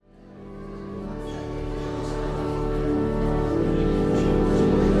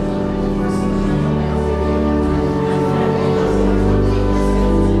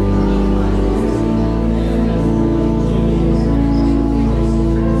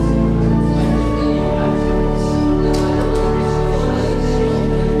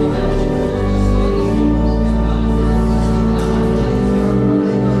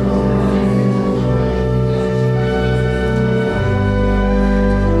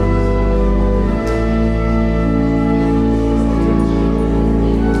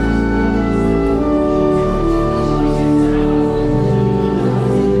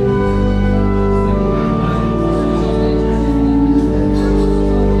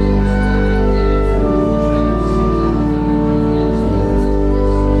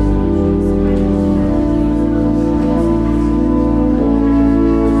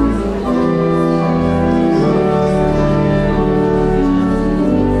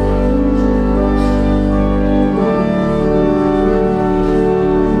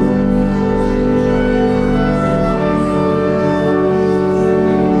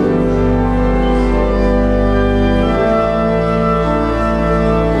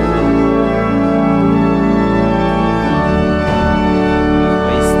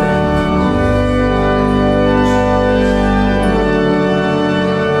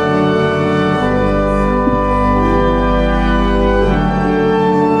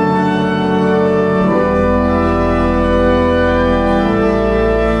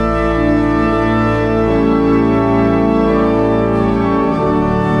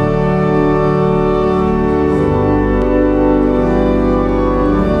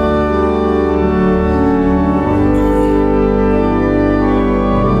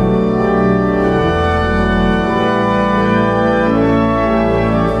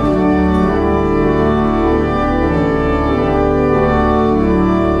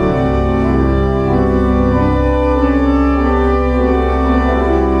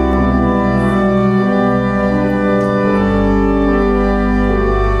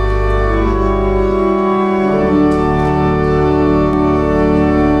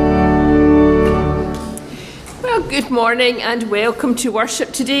morning and welcome to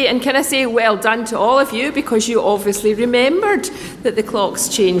worship today. And can I say well done to all of you, because you obviously remembered that the clocks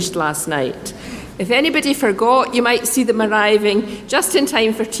changed last night. If anybody forgot, you might see them arriving just in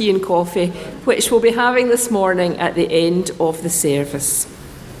time for tea and coffee, which we'll be having this morning at the end of the service.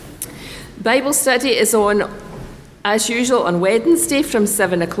 Bible study is on, as usual, on Wednesday from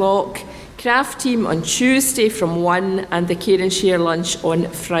 7 o'clock, craft team on Tuesday from 1, and the care and share lunch on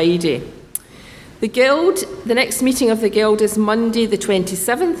Friday. The next meeting of the Guild is Monday the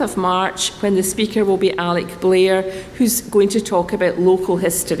 27th of March, when the speaker will be Alec Blair, who's going to talk about local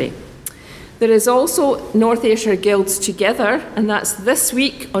history. There is also North Ayrshire Guilds Together, and that's this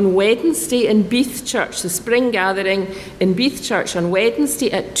week on Wednesday in Beath Church, the spring gathering in Beath Church on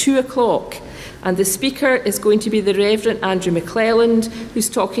Wednesday at 2 o'clock. And the speaker is going to be the Reverend Andrew McClelland, who's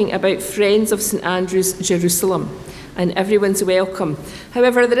talking about Friends of St Andrew's, Jerusalem. And everyone's welcome.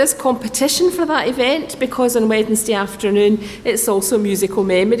 However, there is competition for that event, because on Wednesday afternoon it's also musical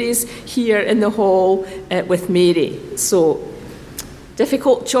memories here in the hall with Mary. So,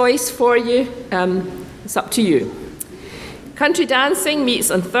 difficult choice for you. It's up to you. Country dancing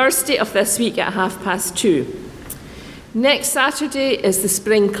meets on Thursday of this week at 2:30. Next Saturday is the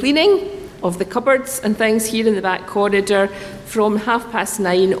spring cleaning of the cupboards and things here in the back corridor from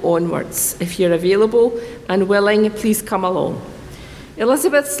 9:30 onwards. If you're available and willing, please come along.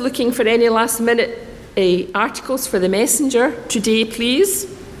 Elizabeth's looking for any last-minute articles for the Messenger today, please.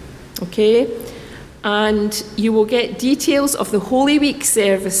 Okay. And you will get details of the Holy Week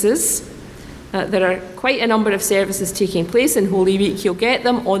services. There are quite a number of services taking place in Holy Week. You'll get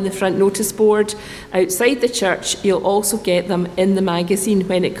them on the front notice board outside the church. You'll also get them in the magazine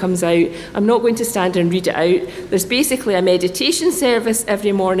when it comes out. I'm not going to stand and read it out. There's basically a meditation service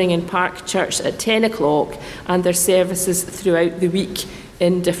every morning in Park Church at 10 o'clock, and there's services throughout the week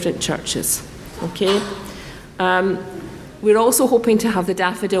in different churches. Okay? We're also hoping to have the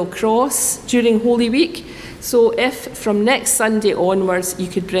Daffodil Cross during Holy Week. So if from next Sunday onwards you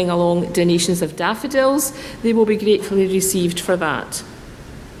could bring along donations of daffodils, they will be gratefully received for that.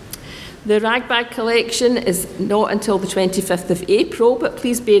 The ragbag collection is not until the 25th of April, but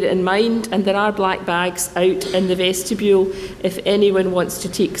please bear it in mind, and there are black bags out in the vestibule if anyone wants to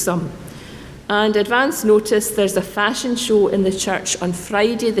take some. And advance notice, there's a fashion show in the church on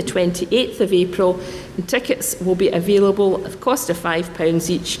Friday the 28th of April, and tickets will be available at the cost of £5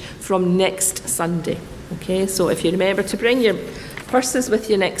 each from next Sunday. Okay, so if you remember to bring your purses with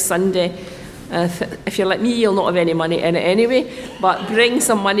you next Sunday, if you're like me, you'll not have any money in it anyway, but bring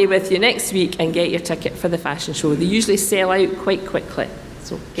some money with you next week and get your ticket for the fashion show. They usually sell out quite quickly,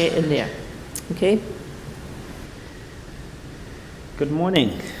 so get in there. Okay? Good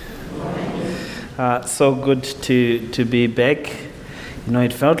morning. So good to be back. You know,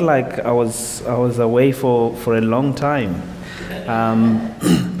 it felt like I was away for a long time.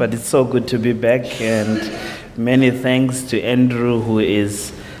 But it's so good to be back, and many thanks to Andrew, who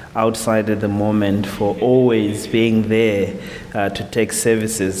is outside at the moment, for always being there to take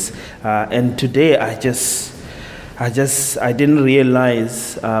services. And today I didn't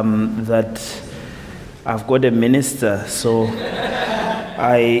realize that I've got a minister, so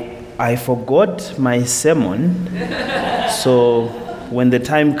I forgot my sermon. So when the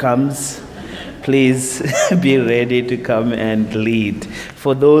time comes, please be ready to come and lead.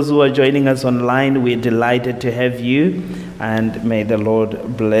 For those who are joining us online, we're delighted to have you, and may the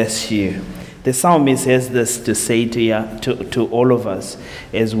Lord bless you. The psalmist has this to say to all of us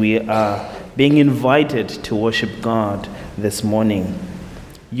as we are being invited to worship God this morning.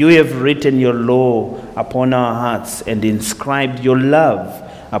 You have written your law upon our hearts and inscribed your love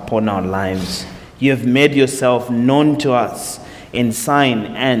upon our lives. You have made yourself known to us in sign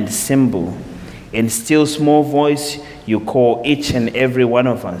and symbol. In still small voice, you call each and every one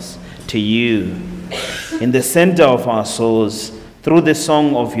of us to you. In the center of our souls, through the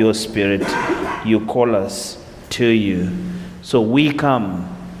song of your Spirit, you call us to you. So we come,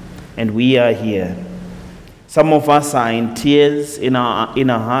 and we are here. Some of us are in tears in our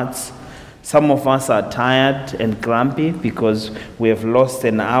hearts. Some of us are tired and grumpy because we have lost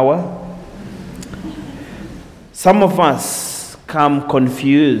an hour. Some of us come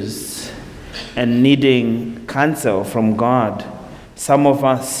confused and needing counsel from God. Some of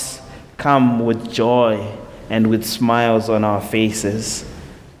us come with joy and with smiles on our faces.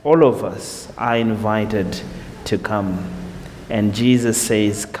 All of us are invited to come. And Jesus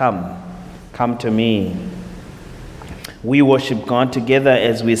says, come to me. We worship God together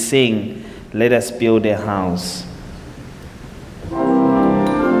as we sing, let us build a house.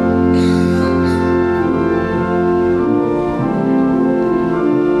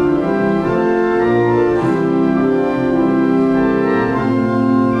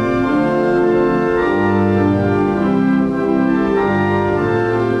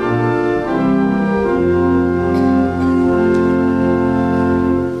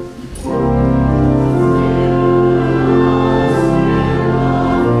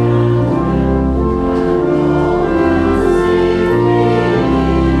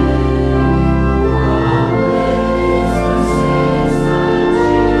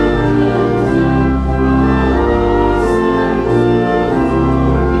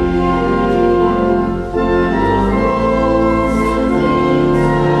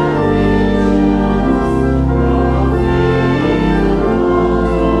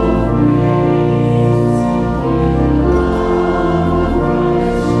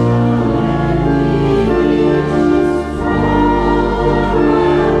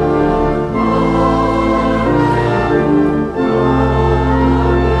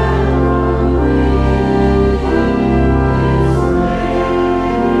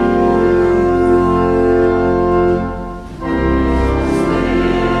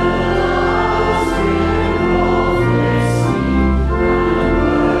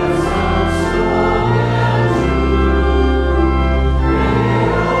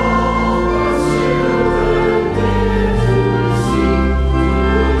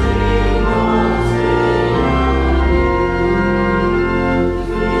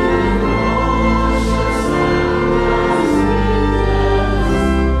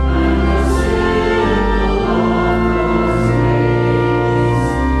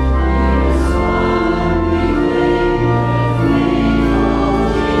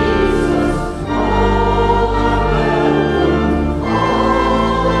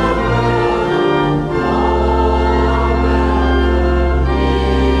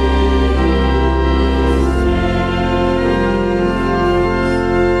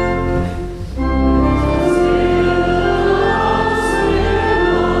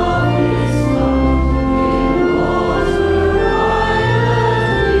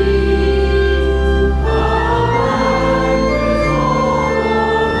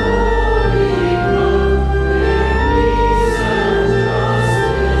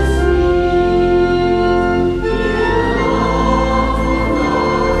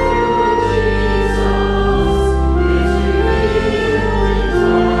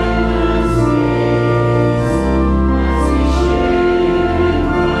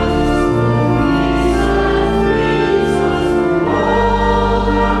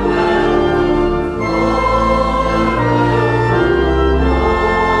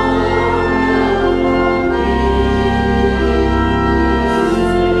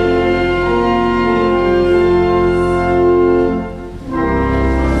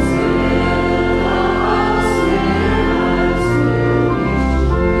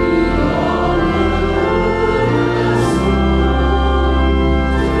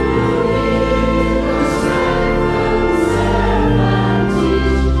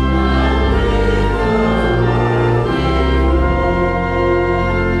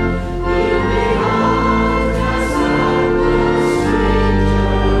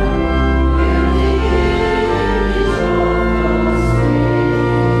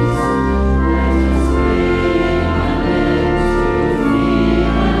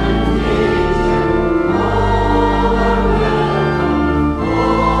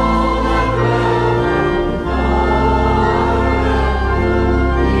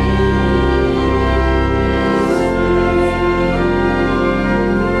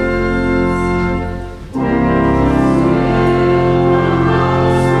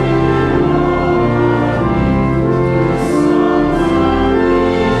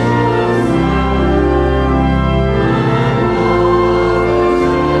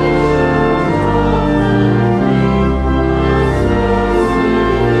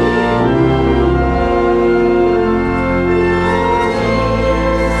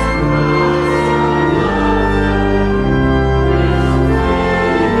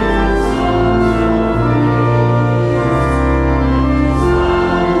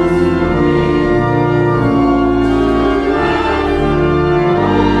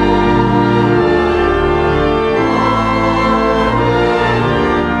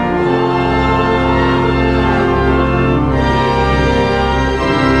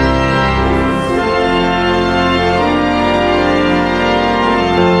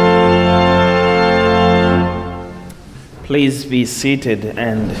 Please be seated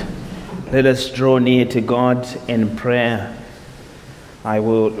and let us draw near to God in prayer. I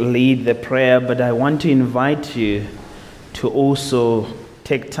will lead the prayer, but I want to invite you to also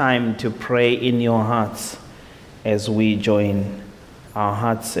take time to pray in your hearts as we join our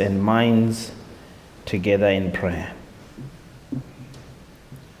hearts and minds together in prayer.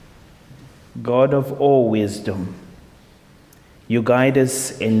 God of all wisdom, you guide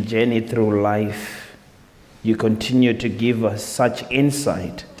us and journey through life. You continue to give us such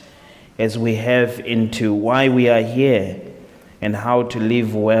insight as we have into why we are here and how to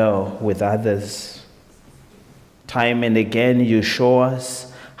live well with others. Time and again, you show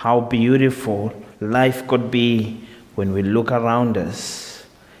us how beautiful life could be when we look around us,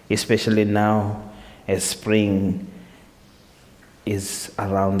 especially now as spring is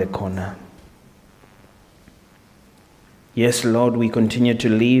around the corner. Yes, Lord, we continue to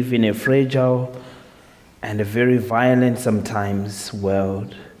live in a fragile and a very violent sometimes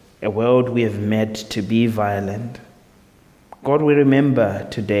world. a world we have met to be violent. God, we remember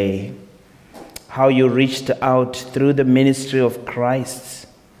today how you reached out through the ministry of Christ,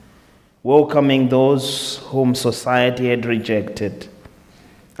 welcoming those whom society had rejected,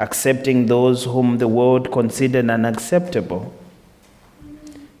 accepting those whom the world considered unacceptable.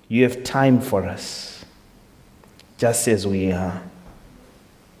 You have time for us, just as we are.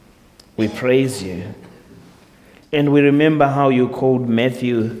 We praise you. And we remember how you called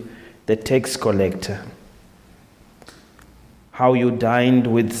Matthew the tax collector, how you dined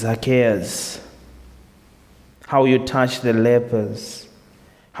with Zacchaeus, how you touched the lepers,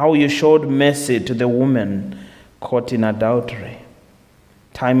 how you showed mercy to the woman caught in adultery.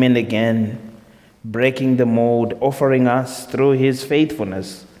 Time and again, breaking the mold, offering us through his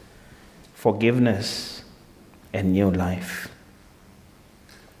faithfulness forgiveness and new life.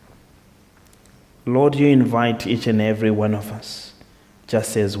 Lord, you invite each and every one of us,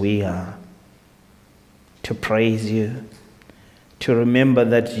 just as we are, to praise you, to remember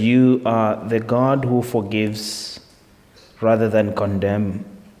that you are the God who forgives rather than condemn.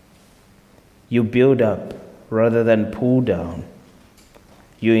 You build up rather than pull down.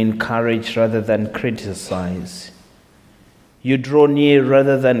 You encourage rather than criticize. You draw near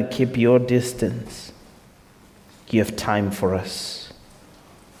rather than keep your distance. You have time for us,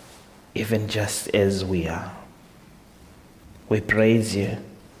 even just as we are. We praise you.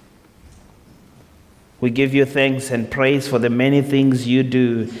 We give you thanks and praise for the many things you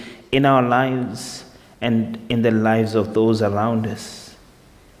do in our lives and in the lives of those around us.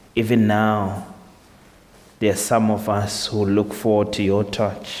 Even now, there are some of us who look forward to your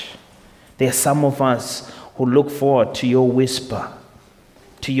touch. There are some of us who look forward to your whisper,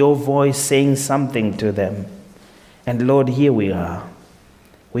 to your voice saying something to them. And Lord, here we are.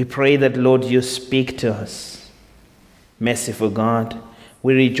 We pray that, Lord, you speak to us. Merciful God,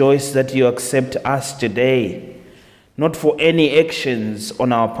 we rejoice that you accept us today, not for any actions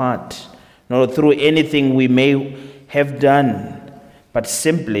on our part, nor through anything we may have done, but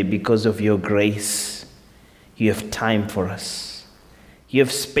simply because of your grace. You have time for us. You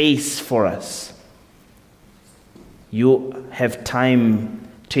have space for us. You have time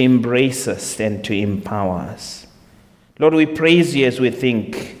to embrace us and to empower us. Lord, we praise you as we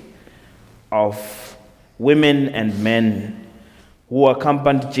think of women and men who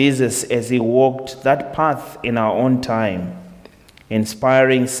accompanied Jesus as he walked that path in our own time,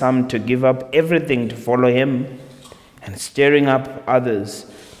 inspiring some to give up everything to follow him and stirring up others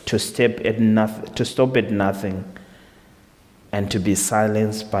to stop at nothing and to be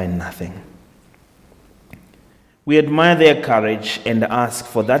silenced by nothing. We admire their courage and ask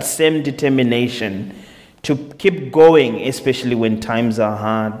for that same determination to keep going, especially when times are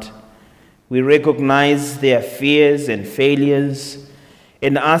hard. We recognize their fears and failures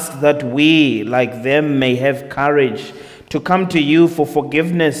and ask that we, like them, may have courage to come to you for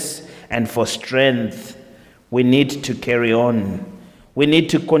forgiveness and for strength. We need to carry on. We need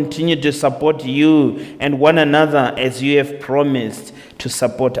to continue to support you and one another as you have promised to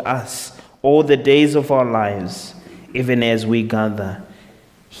support us all the days of our lives, even as we gather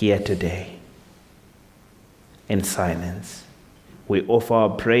here today. In silence, we offer our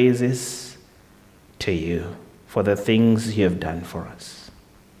praises to you for the things you have done for us.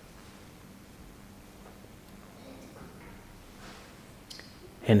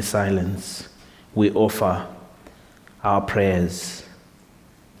 In silence, we offer our prayers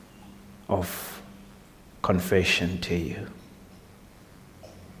of confession to you.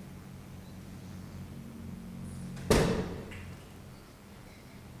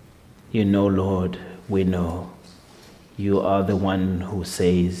 You know, Lord, we know you are the one who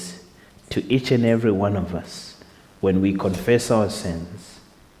says to each and every one of us, when we confess our sins,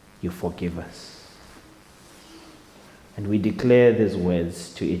 you forgive us. And we declare these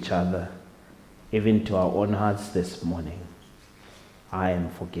words to each other, even to our own hearts this morning. I am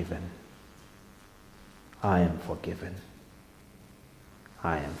forgiven. I am forgiven.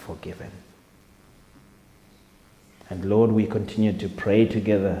 I am forgiven. And Lord, we continue to pray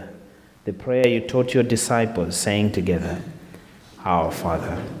together the prayer you taught your disciples, saying together, Our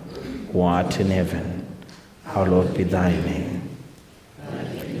Father, who art in heaven, hallowed be thy name.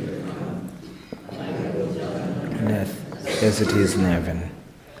 On earth as it is in heaven,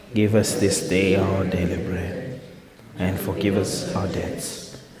 give us this day our daily bread, and forgive us our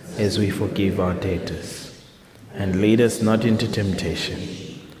debts, as we forgive our debtors. And lead us not into temptation,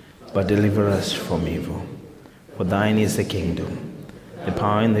 but deliver us from evil. For thine is the kingdom, the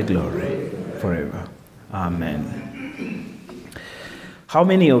power and the glory, forever. Amen. How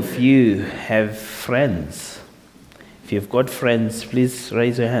many of you have friends? If If you've got friends, please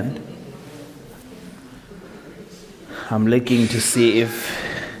raise your hand. I'm looking to see if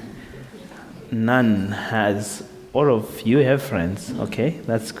none has. All of you have friends. Okay,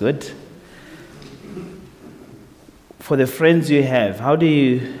 that's good. For the friends you have, how do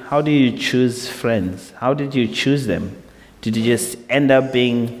you choose friends? How did you choose them? Did you just end up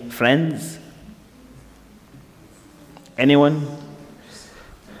being friends? Anyone?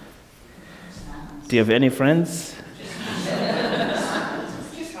 Do you have any friends?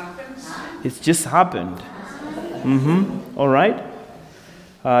 It's just happened. All right.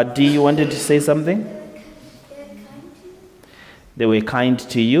 Dee, you wanted to say something? They were kind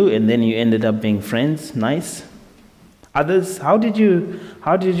to you, and then you ended up being friends. Nice. Others, how did you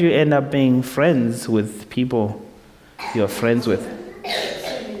end up being friends with people you're friends with?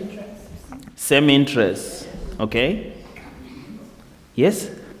 Same interests. Okay.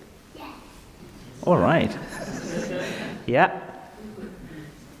 Yes? All right. Yeah.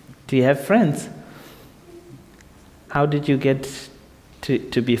 Do you have friends? How did you get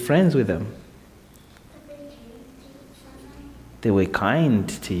to be friends with them? They were kind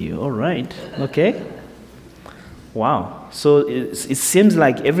to you. All right. Okay. Wow. So it seems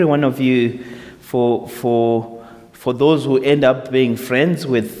like every one of you, for those who end up being friends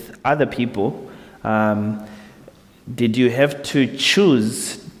with other people, did you have to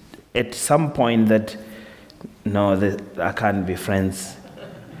choose at some point that, no, I can't be friends?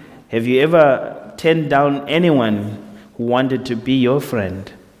 Have you ever turned down anyone who wanted to be your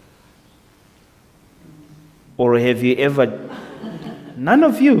friend? Or have you ever... None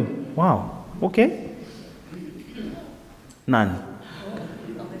of you? Wow. Okay. None.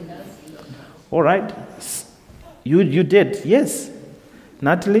 All right. You did, yes.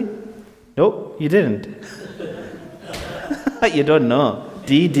 Natalie? No, you didn't. You don't know.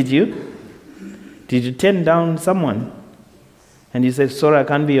 Dee, did you? Did you turn down someone? And you said, sorry, I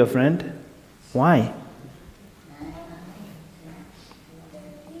can't be your friend? Why?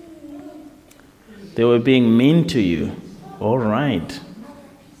 They were being mean to you. All right.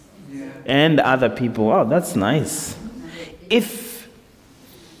 And other people. Oh, that's nice. If,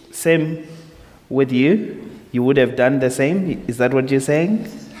 same with you, you would have done the same? Is that what you're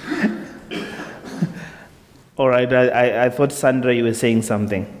saying? All right, I thought, Sandra, you were saying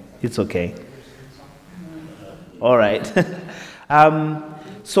something. It's okay. All right.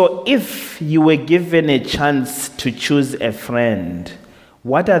 So if you were given a chance to choose a friend,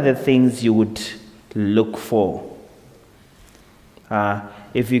 what are the things you would look for?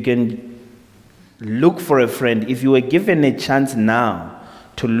 If you can look for a friend, if you were given a chance now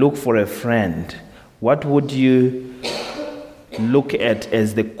to look for a friend, what would you look at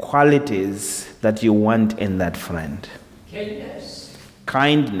as the qualities that you want in that friend?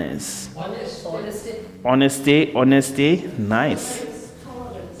 Kindness. Honesty. Nice.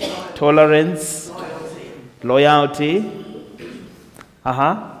 Tolerance. Loyalty.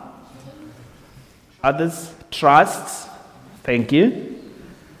 Others? Trust. Thank you.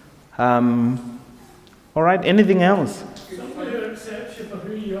 All right, anything else? Someone who accepts you for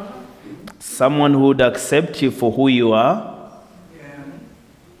who you are. Someone who would accept you for who you are. Yeah.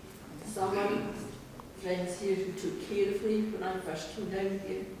 Someone, friends here who took care of me when I first came down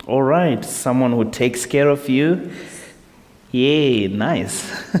here. All right, someone who takes care of you. Yay, nice.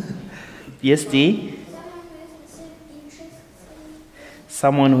 Yes, Dee?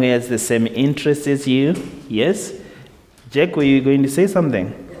 Someone who has the same interests as you. Yes? Jack, were you going to say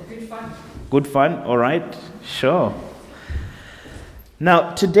something? Good fun. Good fun? All right, sure.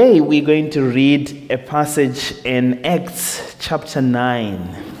 Now, today we're going to read a passage in Acts chapter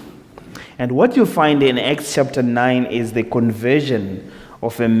 9. And what you find in Acts chapter 9 is the conversion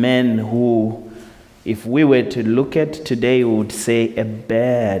of a man who, if we were to look at today, we would say a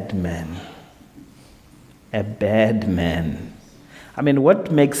bad man. A bad man. I mean,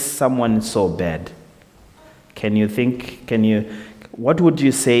 what makes someone so bad? What would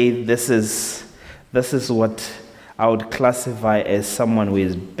you say this is what I would classify as someone who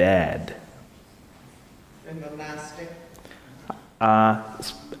is bad? Nasty.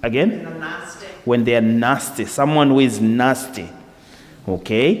 Again? Nasty. When they are nasty. Someone who is nasty.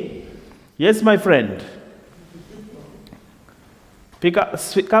 Okay? Yes, my friend. Speak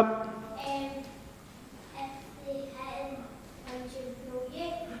up.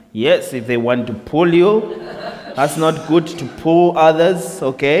 Yes, if they want to pull you, that's not good to pull others,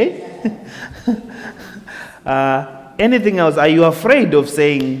 okay? Anything else? Are you afraid of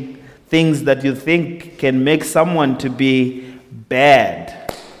saying things that you think can make someone to be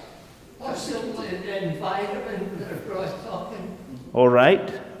bad? Possibly the environment that brought talking. All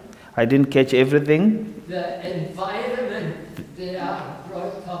right. I didn't catch everything. the environment they are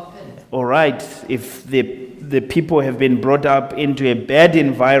brought up in. All right, if the people have been brought up into a bad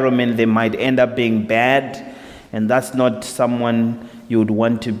environment, they might end up being bad, and that's not someone you would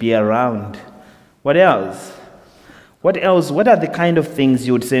want to be around. What else? What else? What are the kind of things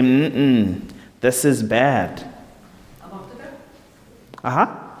you would say, this is bad?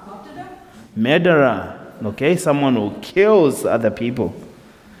 Murderer. Okay, someone who kills other people.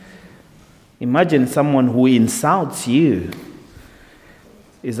 Imagine someone who insults you.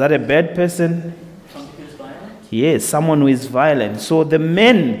 Is that a bad person? Someone who's violent? Yes, someone who is violent. So the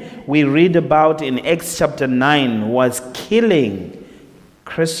men we read about in Acts chapter 9 was killing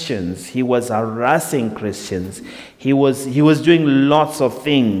Christians. He was harassing Christians. He was doing lots of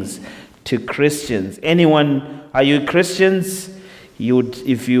things to Christians. Anyone, are you Christians?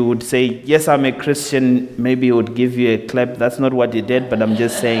 If you would say, yes, I'm a Christian, maybe he would give you a clap. That's not what he did, but I'm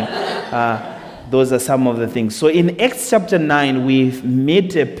just saying those are some of the things. So in Acts chapter 9, we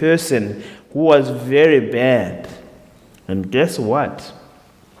meet a person who was very bad. And guess what?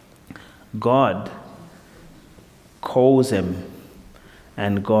 God calls him,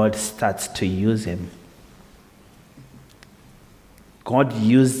 and God starts to use him. God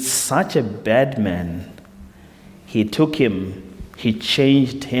used such a bad man. He took him, he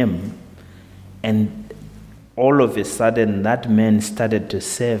changed him, and all of a sudden that man started to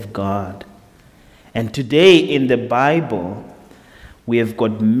serve God. And today in the Bible, we have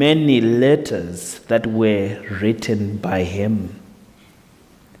got many letters that were written by him.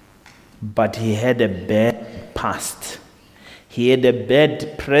 But he had a bad past. He had a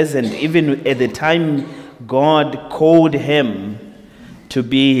bad present. Even at the time God called him to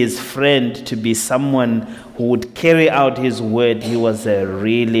be his friend, to be someone who would carry out his word, he was a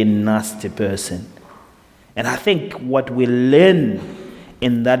really nasty person. And I think what we learn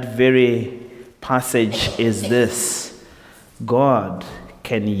in that very passage is this: God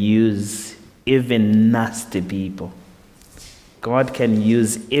can use even nasty people. God can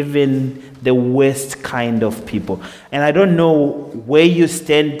use even the worst kind of people. And I don't know where you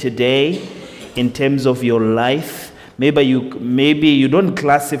stand today in terms of your life. Maybe you don't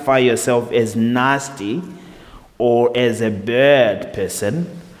classify yourself as nasty or as a bad person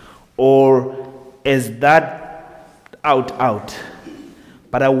or as that out.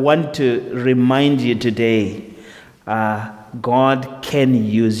 But I want to remind you today, God can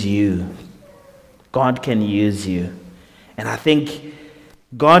use you. God can use you. And I think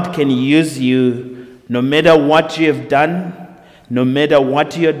God can use you no matter what you have done, no matter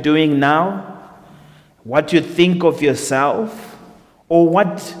what you're doing now, what you think of yourself, or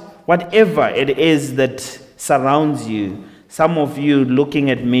whatever it is that surrounds you. Some of you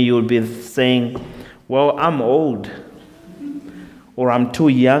looking at me, you'll be saying, well, I'm old, or I'm too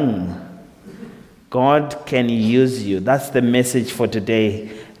young. God can use you. That's the message for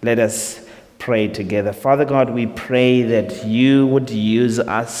today. Let us pray together. Father God, we pray that you would use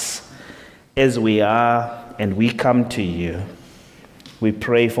us as we are, and we come to you. We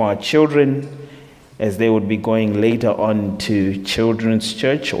pray for our children as they would be going later on to children's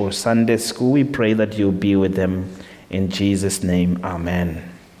church or Sunday school. We pray that you'll be with them. In Jesus' name, amen.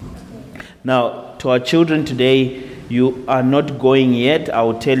 Now, to our children today, you are not going yet. I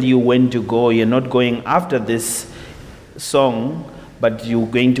will tell you when to go. You're not going after this song, but you're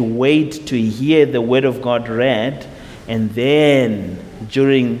going to wait to hear the word of God read, and then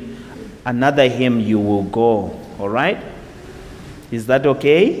during another hymn you will go. All right? Is that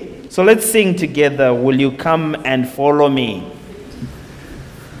okay? So let's sing together. Will you come and follow me?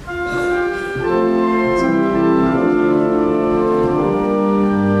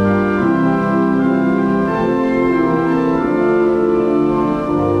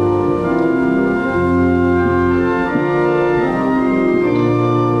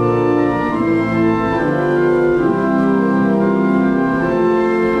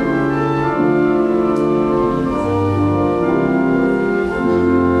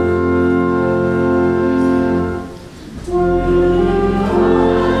 Will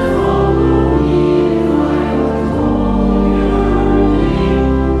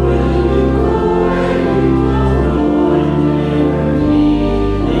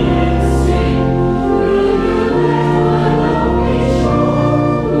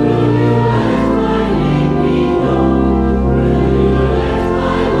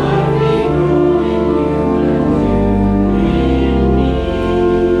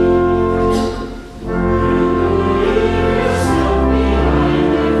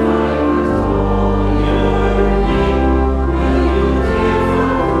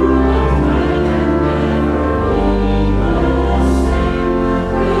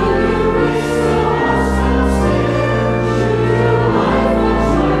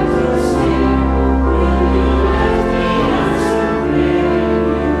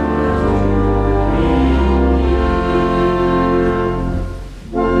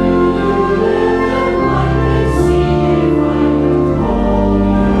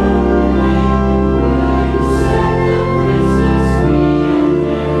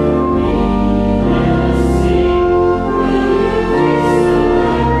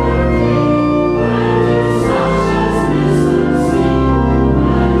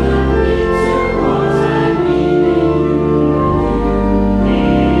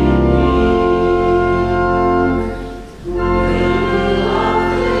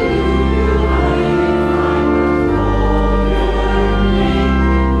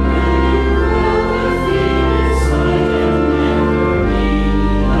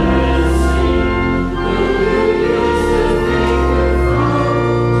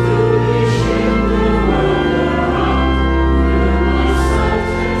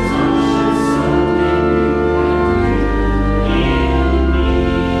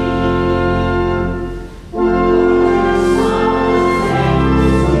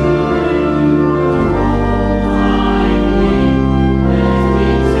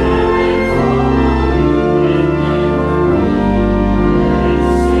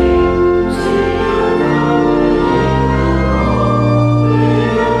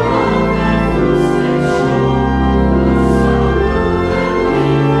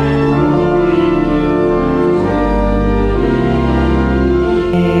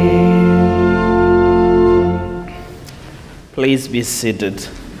Please be seated.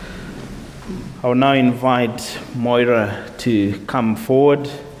 I will now invite Moira to come forward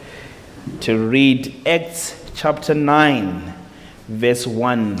to read Acts chapter 9, verse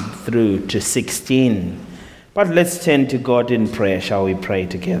 1 through to 16. But let's turn to God in prayer. Shall we pray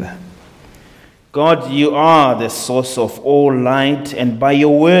together? God, you are the source of all light, and by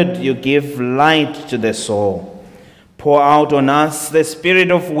your word you give light to the soul. Pour out on us the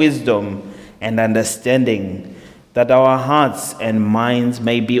spirit of wisdom and understanding, that our hearts and minds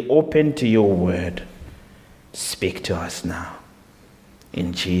may be open to your word. Speak to us now.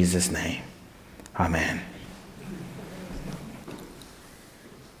 In Jesus' name, amen.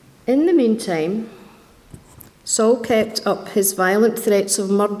 In the meantime, Saul kept up his violent threats of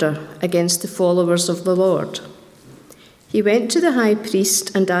murder against the followers of the Lord. He went to the high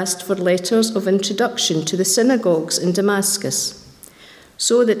priest and asked for letters of introduction to the synagogues in Damascus,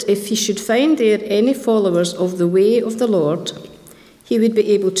 so that if he should find there any followers of the way of the Lord, he would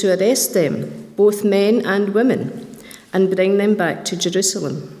be able to arrest them, both men and women, and bring them back to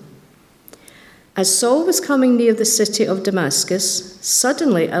Jerusalem. As Saul was coming near the city of Damascus,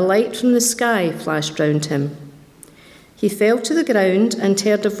 suddenly a light from the sky flashed round him. He fell to the ground and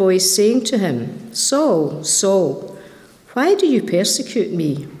heard a voice saying to him, "Saul, Saul, why do you persecute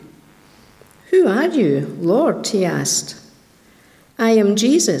me?" "Who are you, Lord?" he asked. "I am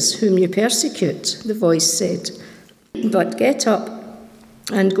Jesus, whom you persecute," the voice said. "But get up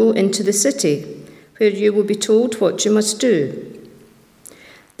and go into the city, where you will be told what you must do."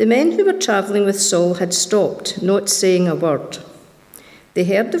 The men who were travelling with Saul had stopped, not saying a word. They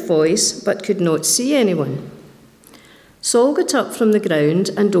heard the voice, but could not see anyone. Saul got up from the ground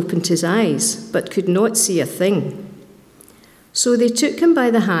and opened his eyes, but could not see a thing. So they took him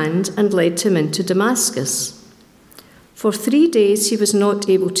by the hand and led him into Damascus. For 3 days he was not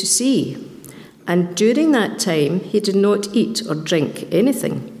able to see, and during that time he did not eat or drink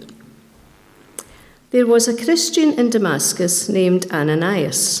anything. There was a Christian in Damascus named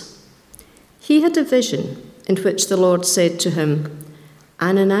Ananias. He had a vision in which the Lord said to him,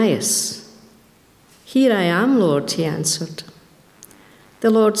 "Ananias." "Here I am, Lord," he answered.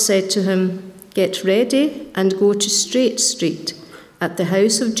 The Lord said to him, "Get ready and go to Straight Street at the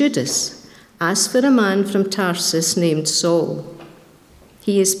house of Judas. Ask for a man from Tarsus named Saul.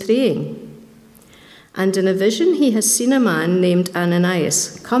 He is praying. And in a vision he has seen a man named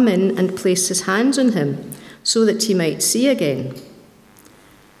Ananias come in and place his hands on him so that he might see again."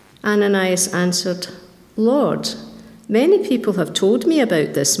 Ananias answered, "Lord, many people have told me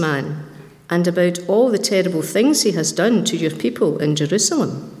about this man and about all the terrible things he has done to your people in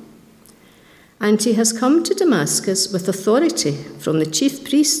Jerusalem. And he has come to Damascus with authority from the chief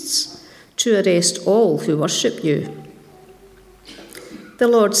priests to arrest all who worship you." The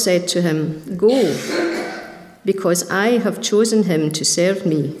Lord said to him, "Go, because I have chosen him to serve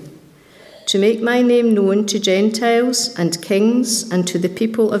me, to make my name known to Gentiles and kings and to the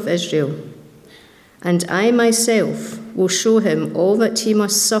people of Israel. And I myself will show him all that he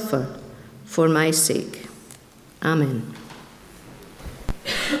must suffer for my sake." Amen.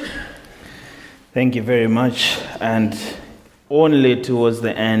 Thank you very much. And only towards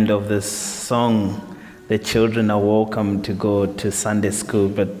the end of this song, the children are welcome to go to Sunday school.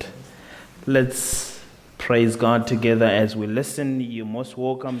 But let's praise God together as we listen. You're most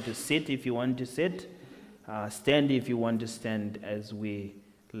welcome to sit if you want to sit. Stand if you want to stand as we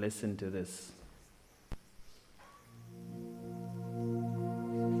listen to this.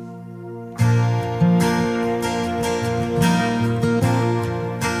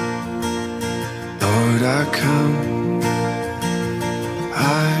 Lord, I come, I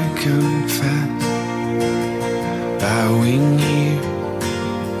confess, bowing here,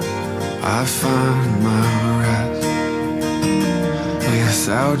 I find my rest.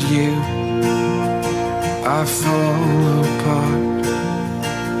 Without you, I fall apart.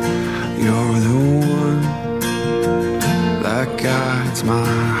 You're the one that guides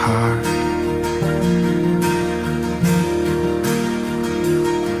my heart.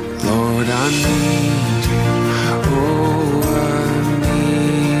 Lord, I need you. Oh, I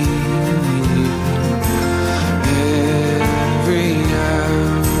need you. Every hour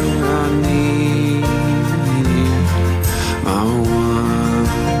I need you. My one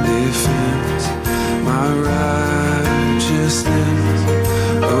defense, my righteousness.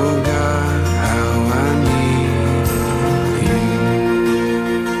 Oh God, how I need you.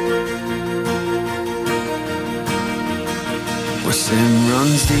 Where sin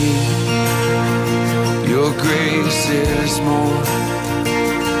runs deep, your grace is more.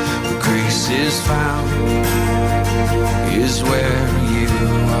 Where grace is found is where you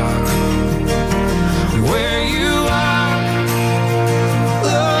are. Where you are,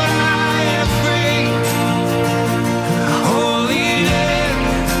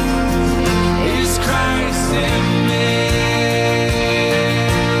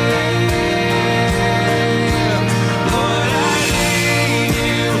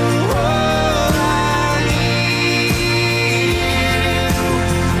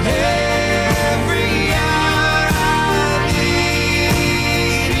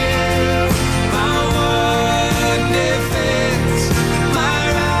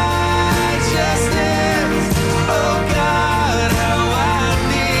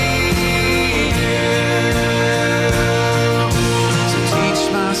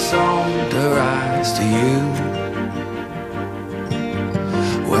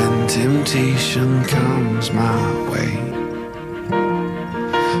 temptation comes my way.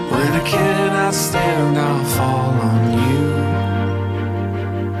 When I cannot stand, I'll fall on you.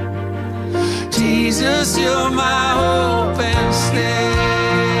 Jesus, you're my hope and stay.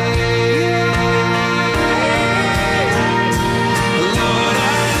 Lord,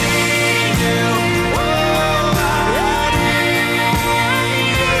 I need you. Oh, I need you.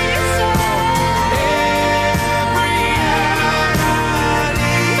 Every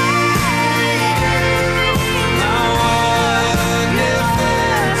hour I need you. My one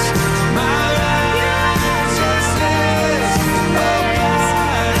defense, my righteousness. Oh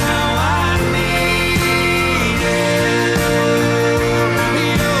God, how I need you.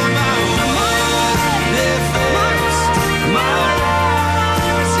 You're my one defense, my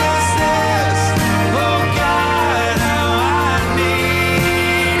righteousness. Oh God, how I need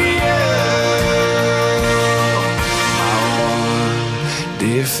you. My one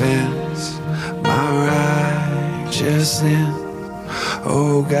defense, my righteousness.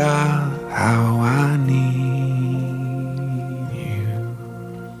 Oh God, how I need you.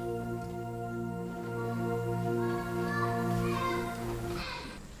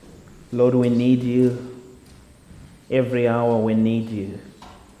 Lord, we need you. Every hour we need you.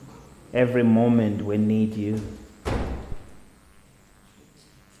 Every moment we need you.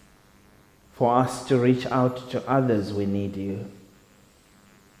 For us to reach out to others, we need you.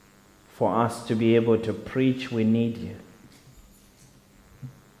 For us to be able to preach, we need you.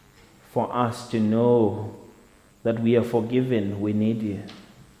 For us to know that we are forgiven, we need you.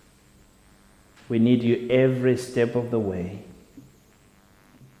 We need you every step of the way.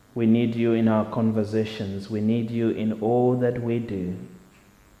 We need you in our conversations. We need you in all that we do.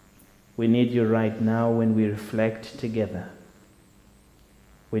 We need you right now when we reflect together.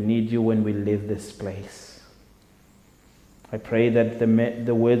 We need you when we leave this place. I pray that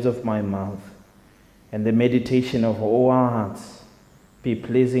the words of my mouth and the meditation of all our hearts be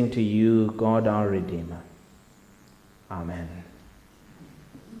pleasing to you, God our Redeemer. Amen.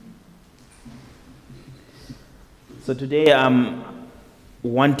 So today I'm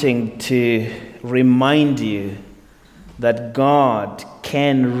wanting to remind you that God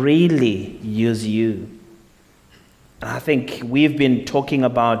can really use you. And I think we've been talking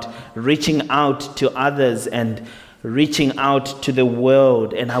about reaching out to others and reaching out to the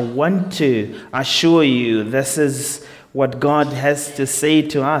world. And I want to assure you this is what God has to say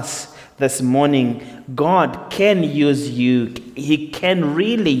to us this morning. God can use you. He can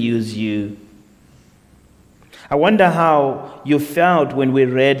really use you. I wonder how you felt when we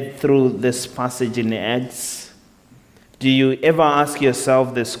read through this passage in Acts. Do you ever ask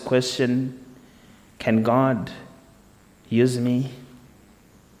yourself this question? Can God use me?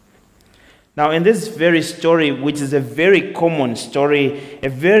 Now, in this very story, which is a very common story, a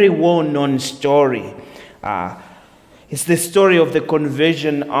very well-known story, it's the story of the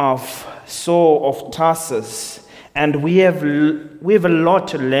conversion of Saul of Tarsus, and we have a lot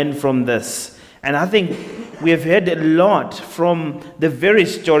to learn from this. And I think we have heard a lot from the very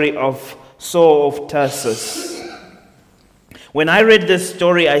story of Saul of Tarsus. When I read this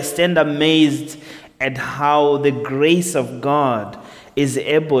story, I stand amazed at how the grace of God is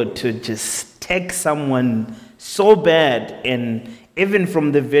able to just take someone so bad. And even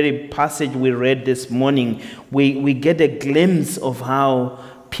from the very passage we read this morning, we get a glimpse of how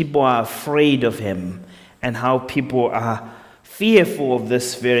people are afraid of him and how people are fearful of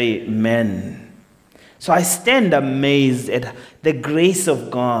this very man. So I stand amazed at the grace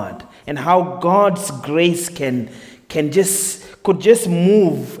of God and how God's grace could just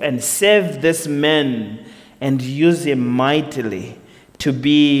move and save this man and use him mightily to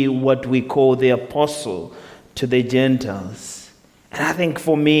be what we call the apostle to the Gentiles. And I think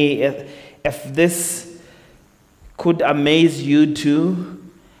for me, if this could amaze you too,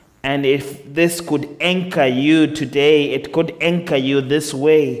 and if this could anchor you today, it could anchor you this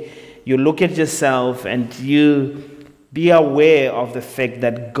way. You look at yourself and you be aware of the fact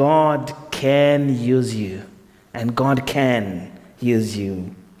that God can use you, and God can use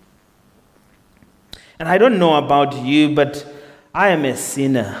you. And I don't know about you, but I am a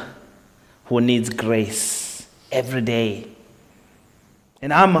sinner who needs grace every day.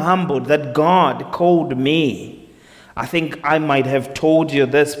 And I'm humbled that God called me. I think I might have told you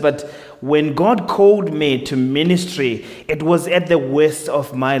this, but when God called me to ministry, it was at the worst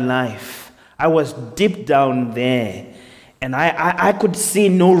of my life. I was deep down there, and I could see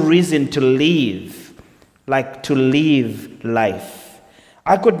no reason to live life.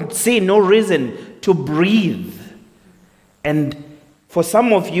 I could see no reason to breathe. And for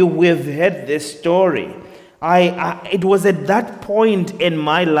some of you, we've heard this story. it was at that point in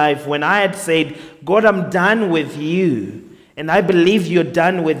my life when I had said, God, I'm done with you. And I believe you're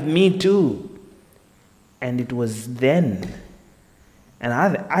done with me too. And it was then. And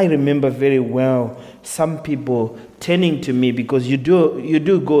I remember very well some people turning to me, because you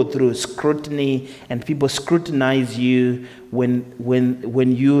do go through scrutiny, and people scrutinize you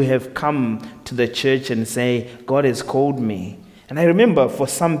when you have come to the church and say, God has called me. And I remember for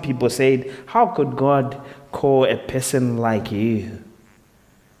some people said, how could God call a person like you?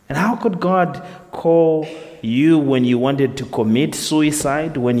 And how could God call you when you wanted to commit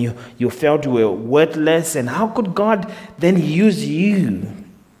suicide, when you felt you were worthless? And how could God then use you?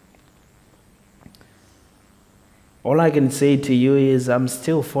 All I can say to you is I'm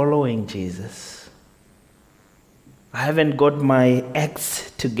still following Jesus. I haven't got my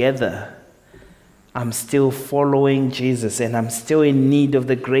acts together. I'm still following Jesus, and I'm still in need of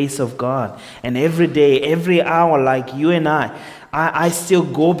the grace of God. And every day, every hour, like you and I still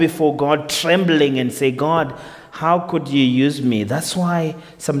go before God trembling and say, God, how could you use me? That's why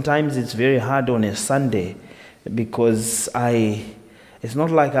sometimes it's very hard on a Sunday, because it's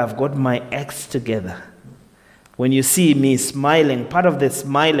not like I've got my acts together. When you see me smiling, part of the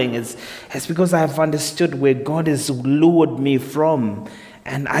smiling is because I have understood where God has lured me from.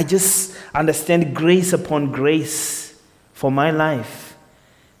 And I just understand grace upon grace for my life.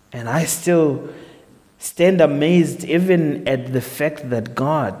 And I still stand amazed even at the fact that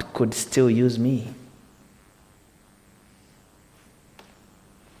God could still use me.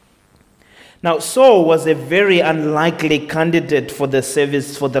 Now, Saul was a very unlikely candidate for the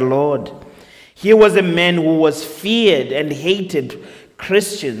service for the Lord. He was a man who was feared and hated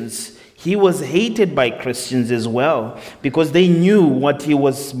Christians. He was hated by Christians as well, because they knew what he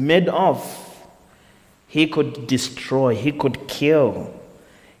was made of. He could destroy, he could kill,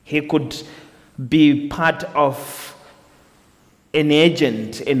 he could be part of an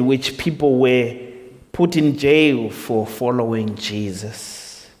agent in which people were put in jail for following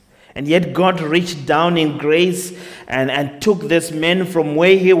Jesus. And yet God reached down in grace and took this man from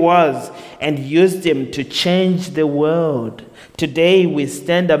where he was and used him to change the world. Today we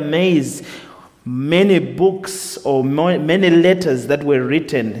stand amazed. Many books or many letters that were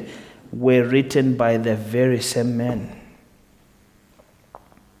written by the very same man.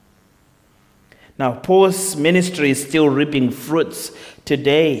 Now, Paul's ministry is still reaping fruits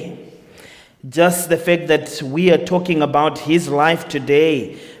today. Just the fact that we are talking about his life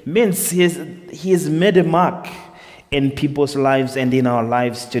today means he's made a mark in people's lives and in our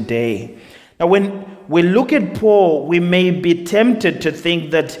lives today. Now, when we look at Paul, we may be tempted to think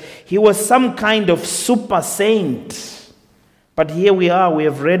that he was some kind of super saint. But here we are, we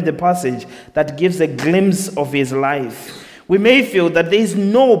have read the passage that gives a glimpse of his life. We may feel that there is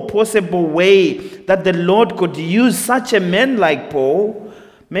no possible way that the Lord could use such a man like Paul.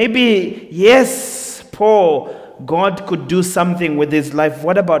 Maybe, yes, Paul, God could do something with his life.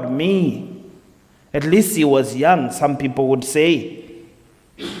 What about me? At least he was young, some people would say.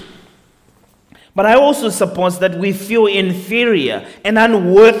 But I also suppose that we feel inferior and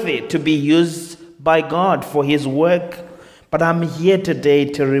unworthy to be used by God for his work. But I'm here today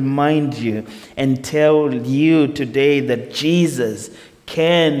to remind you and tell you today that Jesus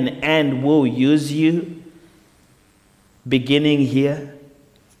can and will use you, beginning here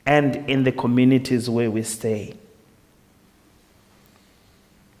and in the communities where we stay.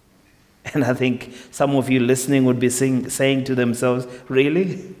 And I think some of you listening would be saying to themselves,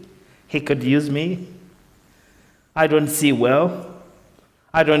 really? He could use me? I don't see well.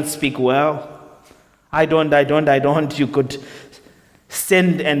 I don't speak well. I don't. You could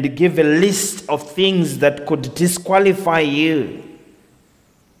send and give a list of things that could disqualify you.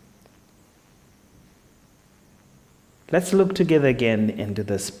 Let's look together again into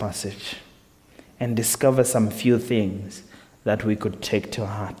this passage and discover some few things that we could take to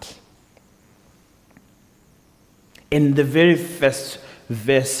heart. In the very first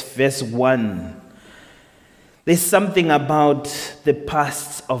verse 1, there's something about the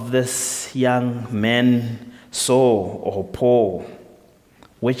past of this young man, Saul or Paul,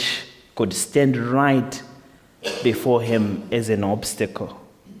 which could stand right before him as an obstacle.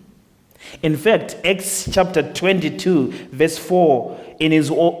 In fact, Acts chapter 22, verse 4, in his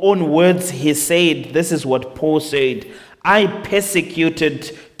own words, he said, this is what Paul said, I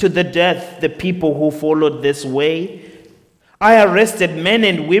persecuted to the death the people who followed this way. I arrested men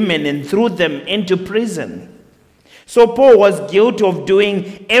and women and threw them into prison. So Paul was guilty of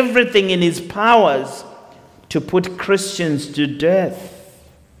doing everything in his powers to put Christians to death.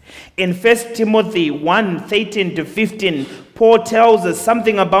 In 1 Timothy 1:13-15, Paul tells us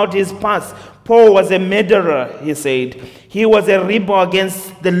something about his past. Paul was a murderer, he said. He was a rebel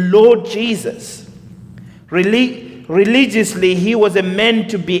against the Lord Jesus. Religiously, he was a man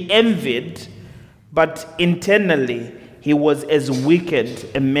to be envied, but internally, he was as wicked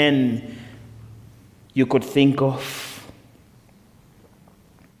a man you could think of.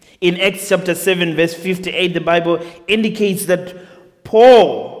 In Acts chapter 7, verse 58, the Bible indicates that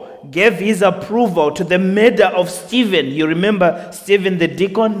Paul gave his approval to the murder of Stephen. You remember Stephen the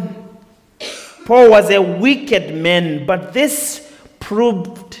deacon? Paul was a wicked man, but this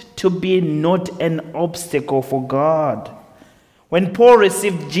proved to be not an obstacle for God. When Paul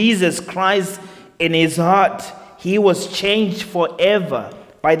received Jesus Christ in his heart, he was changed forever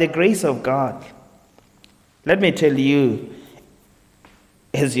by the grace of God. Let me tell you,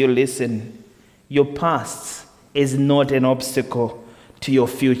 as you listen, your past is not an obstacle to your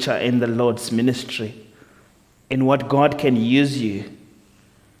future in the Lord's ministry, in what God can use you.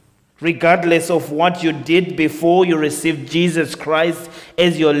 Regardless of what you did before you received Jesus Christ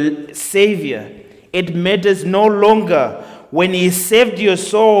as your Savior, it matters no longer. When He saved your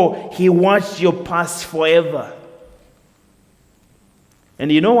soul, He washed your past forever.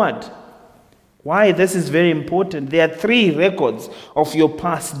 And you know what? Why this is very important. There are 3 records of your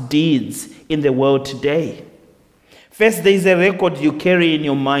past deeds in the world today. First, there is a record you carry in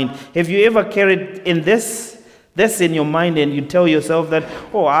your mind. Have you ever carried in this in your mind, and you tell yourself that,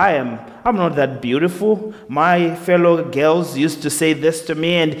 oh, I'm not that beautiful. My fellow girls used to say this to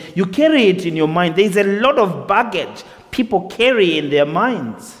me, and you carry it in your mind. There's a lot of baggage people carry in their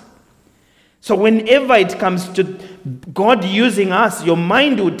minds. So whenever it comes to God using us, your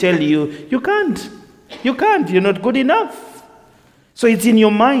mind will tell you, you can't, you're not good enough. So it's in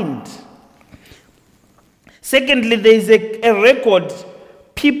your mind. Secondly, there's a record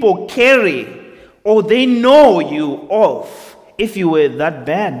people carry, or they know you of, if you were that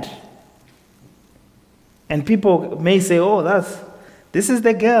bad. And people may say, oh, this is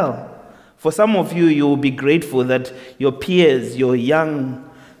the girl. For some of you, you will be grateful that your peers, your young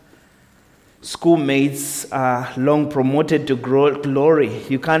schoolmates are long promoted to glory.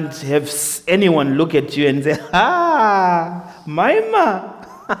 You can't have anyone look at you and say, Maima.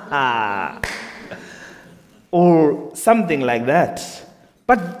 Or something like that.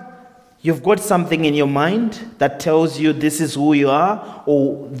 But you've got something in your mind that tells you this is who you are,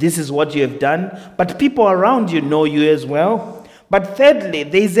 or this is what you have done. But people around you know you as well. But thirdly,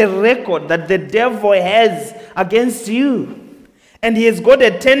 there is a record that the devil has against you. And he has got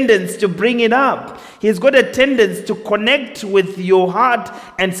a tendency to bring it up. He has got a tendency to connect with your heart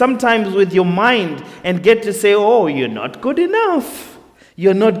and sometimes with your mind and get to say, oh, you're not good enough.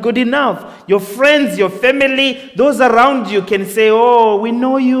 You're not good enough. Your friends, your family, those around you can say, oh, we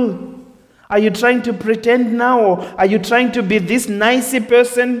know you. Are you trying to pretend now? Or are you trying to be this nicey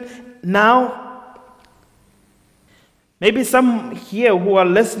person now? Maybe some here who are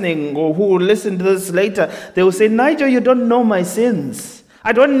listening or who will listen to this later, they will say, Nigel, you don't know my sins.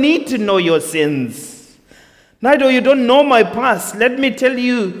 I don't need to know your sins. Nigel, you don't know my past. Let me tell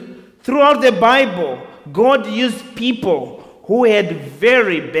you, throughout the Bible, God used people who had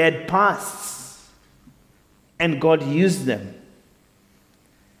very bad pasts. And God used them.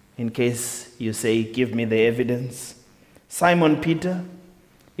 In case you say, give me the evidence. Simon Peter.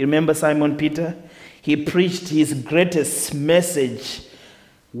 You remember Simon Peter? He preached his greatest message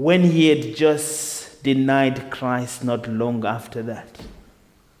when he had just denied Christ not long after that.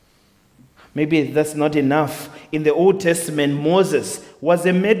 Maybe that's not enough. In the Old Testament, Moses was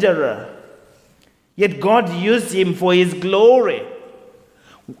a murderer. Yet God used him for his glory.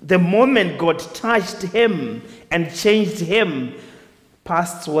 The moment God touched him and changed him,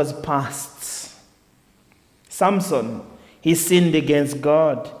 past was past. Samson, he sinned against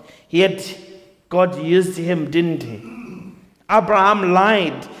God. Yet God used him, didn't he? Abraham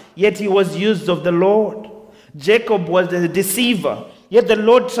lied, yet he was used of the Lord. Jacob was a deceiver, yet the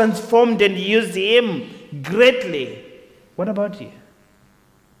Lord transformed and used him greatly. What about you?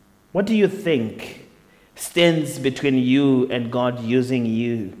 What do you think stands between you and God using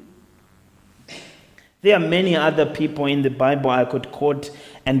you? There are many other people in the Bible I could quote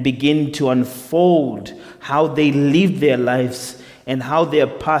and begin to unfold how they lived their lives and how their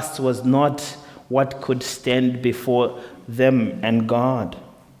past was not what could stand before them and God.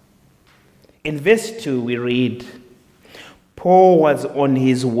 In verse 2 we read, Paul was on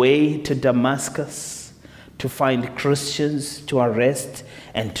his way to Damascus to find Christians to arrest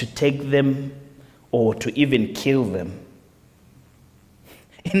and to take them or to even kill them.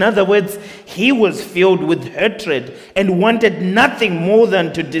 In other words, he was filled with hatred and wanted nothing more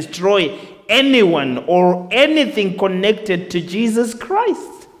than to destroy anyone or anything connected to Jesus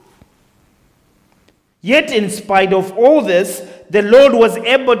Christ. Yet in spite of all this, the Lord was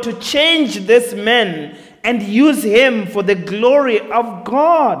able to change this man and use him for the glory of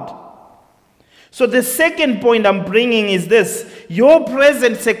God. So the second point I'm bringing is this: your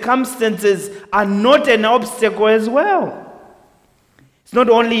present circumstances are not an obstacle as well. It's not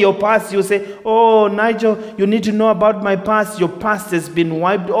only your past. You say, oh, Nigel, you need to know about my past. Your past has been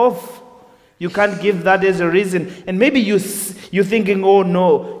wiped off. You can't give that as a reason. And maybe you're thinking, oh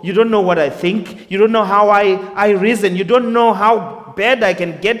no, you don't know what I think. You don't know how I reason. You don't know how bad I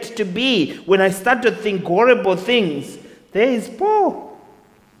can get to be when I start to think horrible things. There is Paul.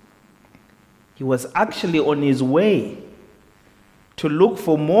 He was actually on his way to look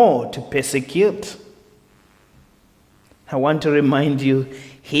for more to persecute. I want to remind you,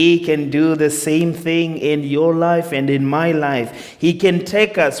 he can do the same thing in your life and in my life. He can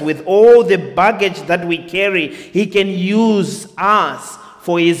take us with all the baggage that we carry. He can use us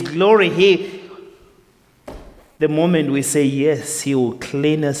for his glory. The moment we say yes, he will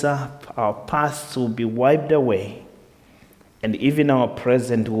clean us up. Our past will be wiped away. And even our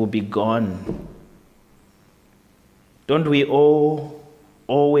present will be gone. Don't we all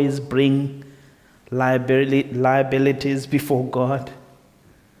always bring liabilities before God?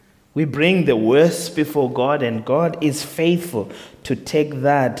 We bring the worst before God, and God is faithful to take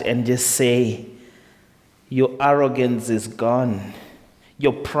that and just say, your arrogance is gone.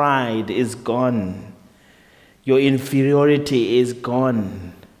 Your pride is gone. Your inferiority is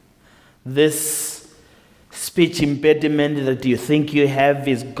gone. This speech impediment that you think you have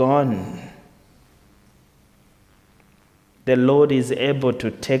is gone. The Lord is able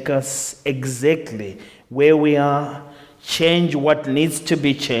to take us exactly where we are, change what needs to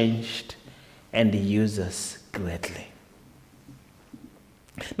be changed, and use us greatly.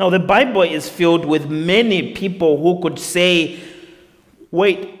 Now, the Bible is filled with many people who could say,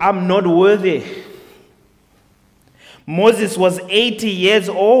 wait, I'm not worthy. Moses was 80 years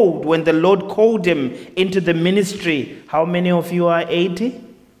old when the Lord called him into the ministry. How many of you are 80?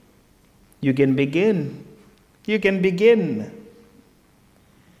 You can begin. You can begin.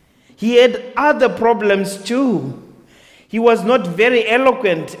 He had other problems too. He was not very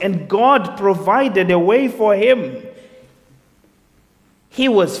eloquent, and God provided a way for him. He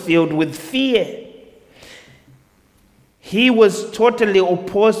was filled with fear. He was totally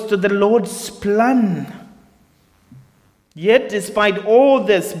opposed to the Lord's plan. Yet, despite all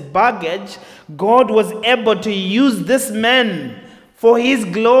this baggage, God was able to use this man for his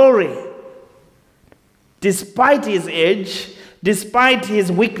glory. Despite his age, despite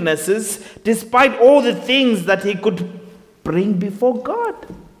his weaknesses, despite all the things that he could bring before God.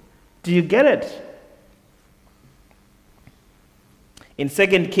 Do you get it? In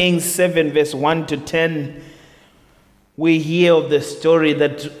 2 Kings 7, verse 1 to 10, we hear of the story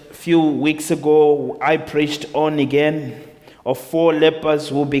that a few weeks ago I preached on again, of 4 lepers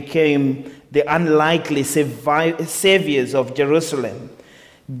who became the unlikely saviors of Jerusalem.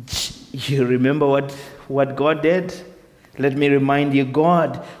 You remember what God did? Let me remind you,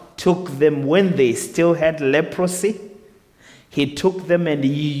 God took them when they still had leprosy. He took them and he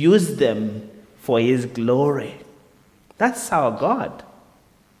used them for his glory. That's our God.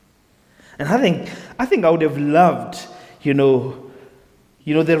 And I think I would have loved,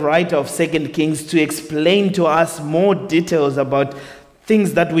 the writer of 2 Kings to explain to us more details about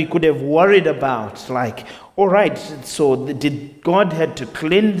things that we could have worried about. Like, all right, so did God had to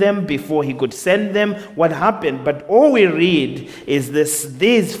clean them before he could send them? What happened? But all we read is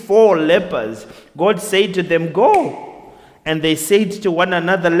these 4 lepers. God said to them, go. And they said to one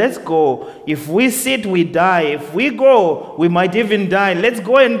another, let's go. If we sit, we die. If we go, we might even die. Let's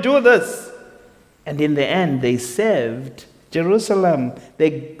go and do this. And in the end, they saved Jerusalem.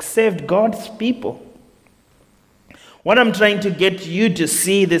 They saved God's people. What I'm trying to get you to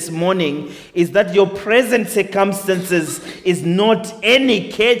see this morning is that your present circumstances is not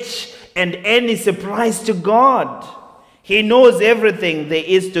any catch and any surprise to God. He knows everything there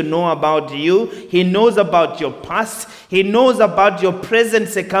is to know about you. He knows about your past. He knows about your present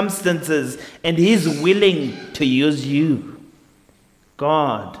circumstances, and he's willing to use you.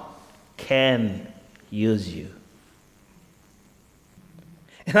 God can use you.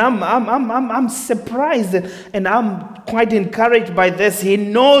 And I'm surprised and I'm quite encouraged by this. He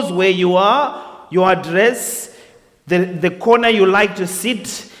knows where you are, your address, the corner you like to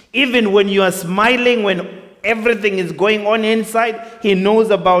sit, even when you are smiling, when everything is going on inside, he knows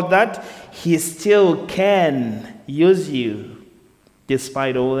about that. He still can use you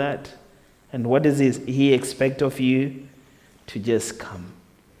despite all that. And what does he expect of you? To just come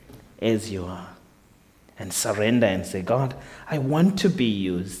as you are and surrender and say, God, I want to be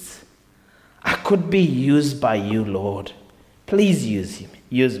used. I could be used by you, Lord. Please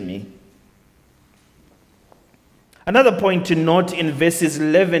use me. Another point to note in verses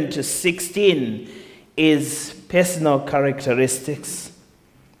 11 to 16 is personal characteristics.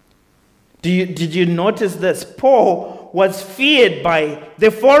 Did you notice this? Paul was feared by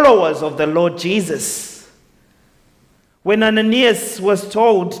the followers of the Lord Jesus. When Ananias was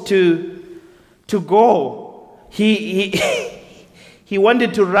told to go, he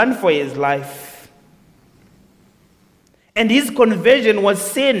wanted to run for his life. And his conversion was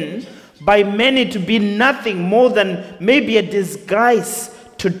seen by many to be nothing more than maybe a disguise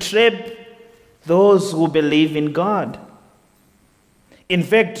to trap those who believe in God. In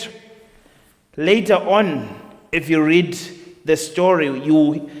fact, later on, if you read the story,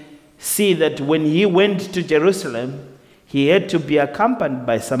 you see that when he went to Jerusalem, he had to be accompanied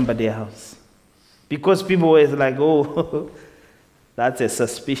by somebody else. Because people were like, oh, that's a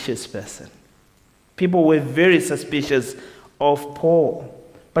suspicious person. People were very suspicious of Paul.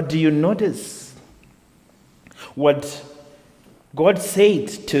 But do you notice what God said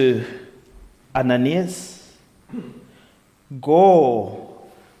to Ananias? Go,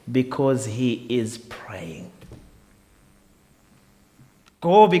 because he is praying.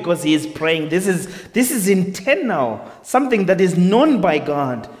 Go, because he is praying. This is internal, something that is known by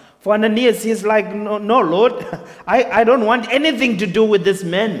God. For Ananias, he's like, no, Lord, I don't want anything to do with this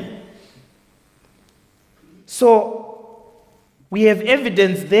man. So we have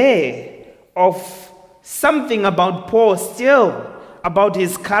evidence there of something about Paul still, about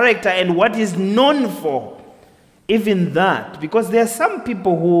his character and what he's known for. Even that, because there are some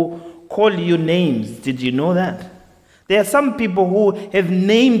people who call you names. Did you know that? There are some people who have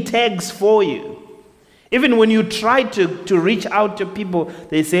name tags for you. Even when you try to reach out to people,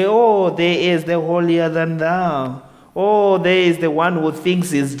 they say, oh, there is the holier than thou. Oh, there is the one who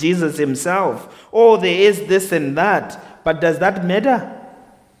thinks is Jesus himself. Oh, there is this and that. But does that matter?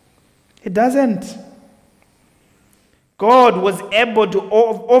 It doesn't. God was able to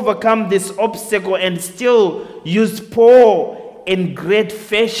overcome this obstacle and still use Paul in great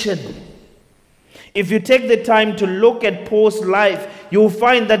fashion. If you take the time to look at Paul's life, you'll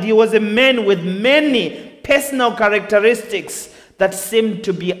find that he was a man with many personal characteristics that seemed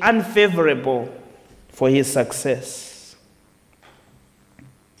to be unfavorable for his success.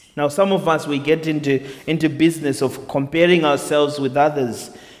 Now, some of us, we get into business of comparing ourselves with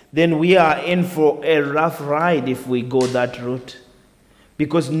others. Then we are in for a rough ride if we go that route.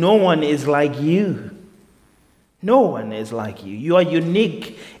 Because no one is like you. No one is like you. You are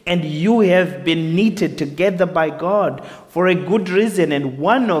unique, and you have been knitted together by God for a good reason. And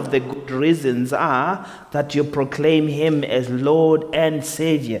one of the good reasons are that you proclaim him as Lord and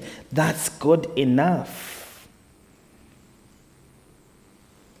Savior. That's good enough.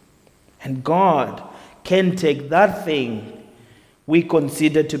 And God can take that thing we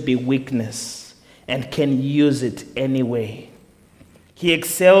consider to be weakness and can use it anyway. He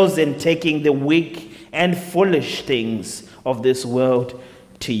excels in taking the weak and foolish things of this world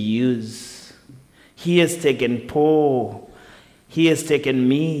to use. He has taken Paul. He has taken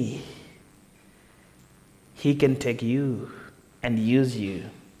me. He can take you and use you.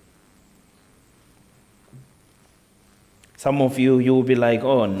 Some of you will be like,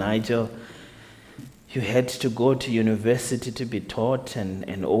 oh, Nigel, you had to go to university to be taught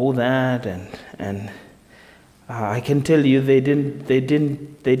and all that, and I can tell you they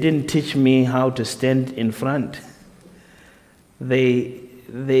didn't teach me how to stand in front.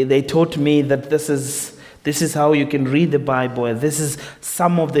 They taught me that this is how you can read the Bible, and this is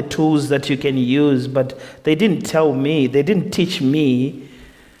some of the tools that you can use, but they didn't teach me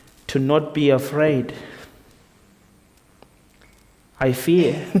to not be afraid. I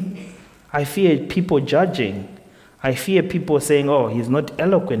fear people judging. I fear people saying, oh, he's not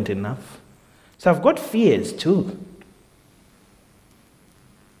eloquent enough. So I've got fears too.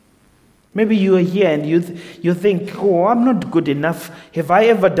 Maybe you are here and you think, oh, I'm not good enough. Have I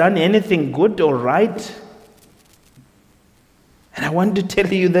ever done anything good or right? And I want to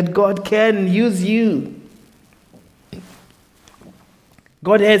tell you that God can use you.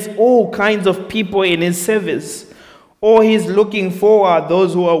 God has all kinds of people in his service. All he's looking for are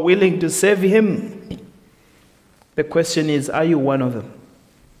those who are willing to serve him. The question is, are you one of them?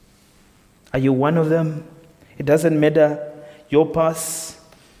 Are you one of them? It doesn't matter. Your past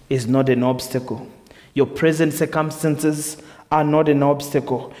is not an obstacle. Your present circumstances are not an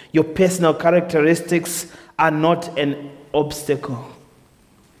obstacle. Your personal characteristics are not an obstacle.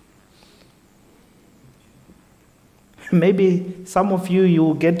 Maybe some of you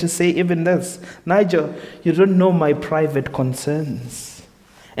will get to say even this, Nigel, you don't know my private concerns.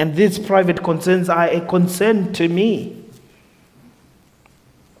 And these private concerns are a concern to me.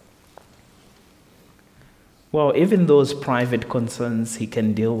 Well, even those private concerns he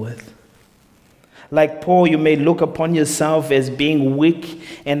can deal with. Like Paul, you may look upon yourself as being weak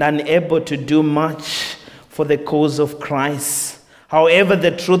and unable to do much for the cause of Christ. However,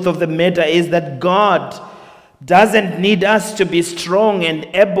 the truth of the matter is that God doesn't need us to be strong and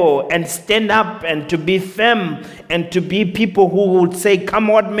able and stand up and to be firm and to be people who would say, come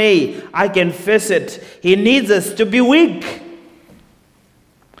what may, I can face it. He needs us to be weak,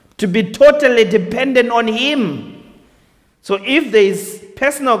 to be totally dependent on Him. So if there is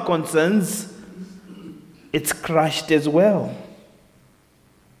personal concerns, it's crushed as well.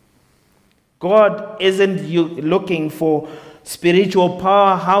 God isn't looking for spiritual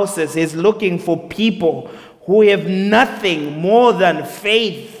powerhouses. He's looking for people who have nothing more than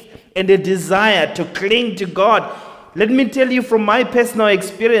faith and a desire to cling to God. Let me tell you from my personal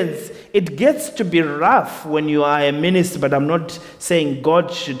experience, it gets to be rough when you are a minister, but I'm not saying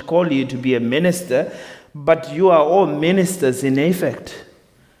God should call you to be a minister, but you are all ministers in effect.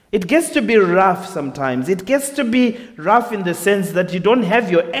 It gets to be rough sometimes. It gets to be rough in the sense that you don't have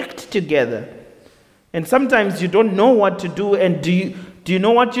your act together. And sometimes you don't know what to do. And do you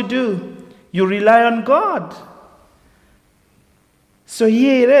know what you do? You rely on God. So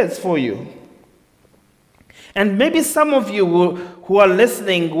here it is for you. And maybe some of you who are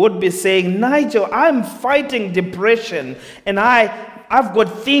listening would be saying, Nigel, I'm fighting depression and I've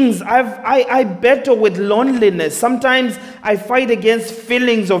got things, I battle with loneliness. Sometimes I fight against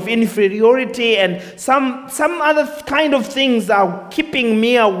feelings of inferiority and some other kind of things are keeping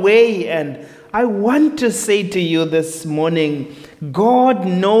me away. And I want to say to you this morning, God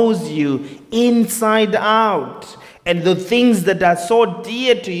knows you inside out. And the things that are so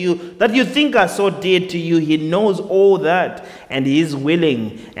dear to you, that you think are so dear to you, He knows all that. And He is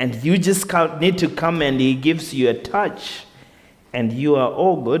willing. And you just need to come and He gives you a touch. And you are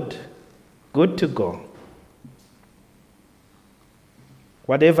all good to go.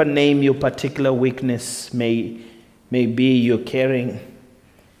 Whatever name your particular weakness may be you're carrying,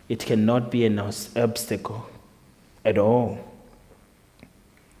 it cannot be an obstacle at all.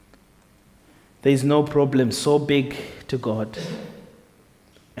 There is no problem so big to God.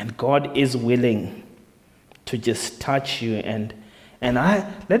 And God is willing to just touch you. And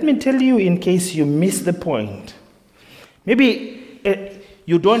let me tell you, in case you miss the point, maybe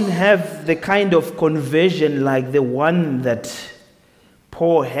you don't have the kind of conversion like the one that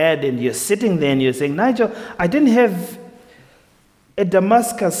Paul had, and you're sitting there and you're saying, Nigel, I didn't have a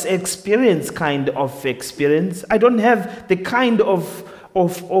Damascus experience kind of experience. I don't have the kind of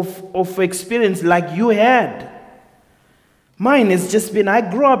experience like you had. Mine has just been, I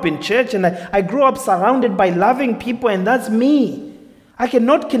grew up in church and I grew up surrounded by loving people, and that's me. I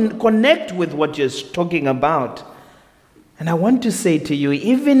cannot connect with what you're talking about. And I want to say to you,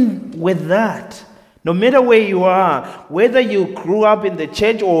 even with that, no matter where you are, whether you grew up in the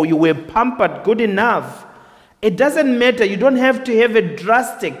church or you were pampered good enough, it doesn't matter. You don't have to have a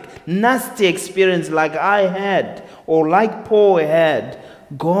drastic, nasty experience like I had or like Paul had.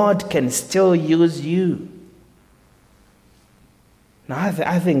 God can still use you. Now,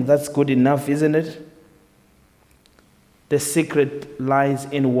 I think that's good enough, isn't it? The secret lies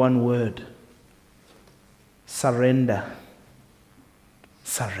in one word: surrender.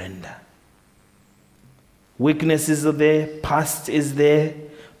 Surrender. Weakness is there, past is there,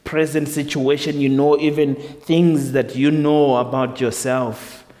 present situation, you know, even things that you know about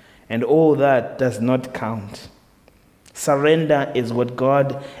yourself, and all that does not count. Surrender is what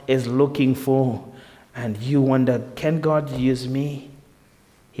God is looking for. And you wonder, can God use me?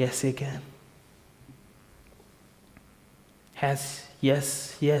 Yes, He can. Yes,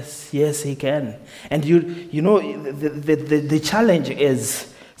 He can. And you know, the challenge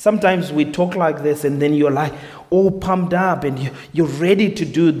is, sometimes we talk like this and then you're like all pumped up and you're ready to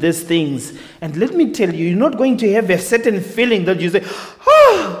do these things. And let me tell you, you're not going to have a certain feeling that you say,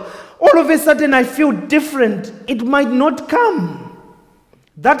 all of a sudden I feel different. It might not come.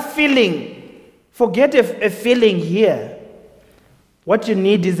 That feeling, forget a feeling here. What you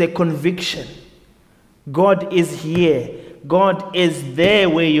need is a conviction. God is here. God is there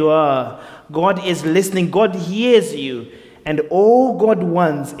where you are. God is listening. God hears you. And all God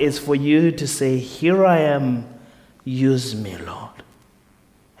wants is for you to say, here I am, use me, Lord.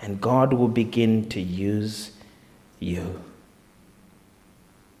 And God will begin to use you.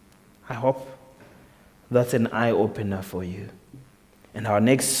 I hope that's an eye-opener for you. And our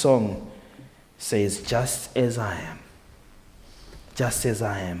next song says, just as I am. Just as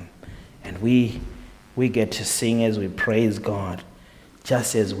I am. And we get to sing as we praise God.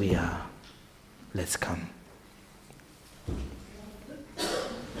 just as we are. Let's come.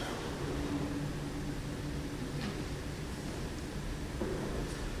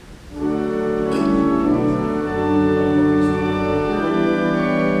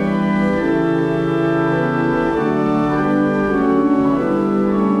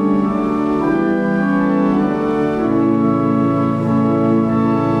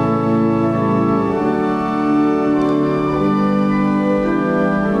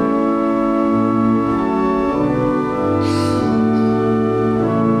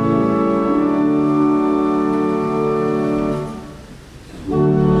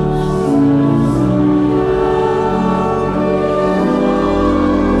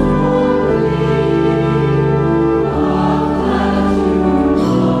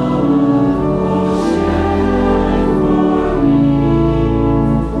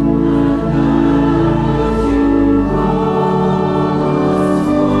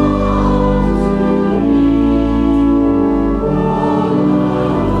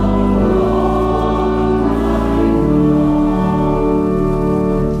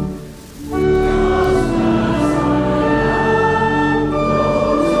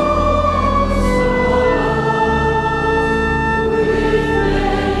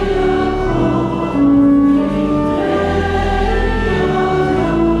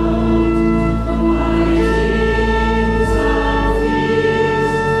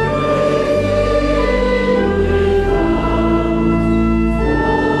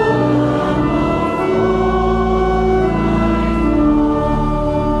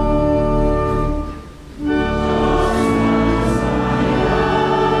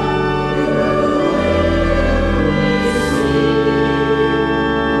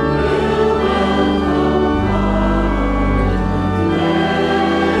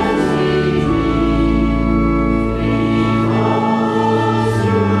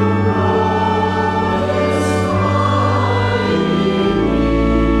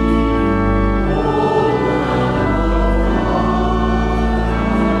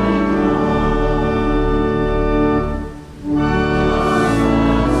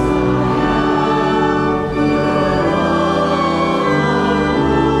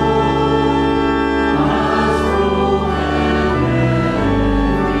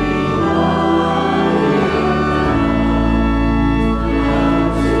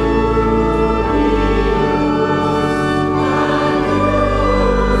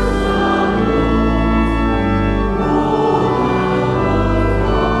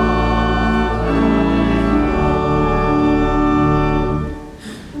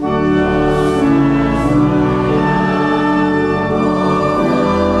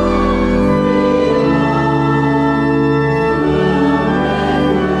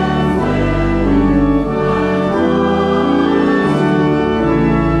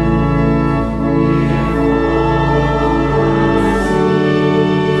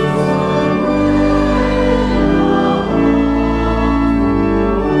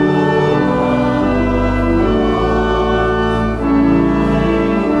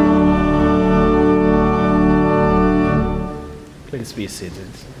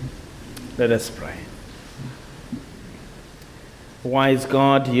 Let us pray. Wise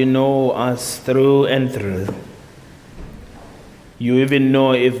God, you know us through and through. You even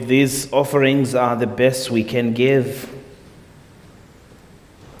know if these offerings are the best we can give.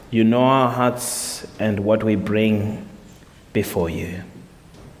 You know our hearts and what we bring before you.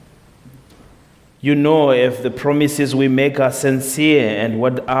 You know if the promises we make are sincere and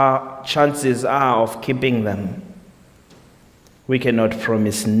what our chances are of keeping them. We cannot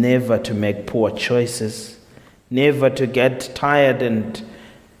promise never to make poor choices, never to get tired and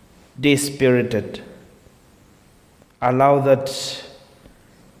dispirited. Allow that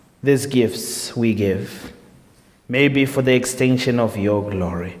these gifts we give may be for the extension of your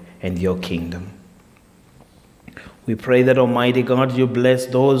glory and your kingdom. We pray that, Almighty God, you bless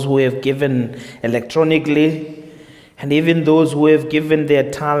those who have given electronically and even those who have given their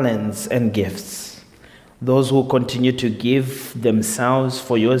talents and gifts. Those who continue to give themselves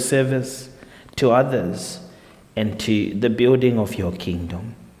for your service to others and to the building of your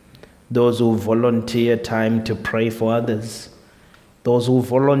kingdom. Those who volunteer time to pray for others. Those who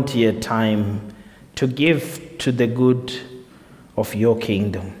volunteer time to give to the good of your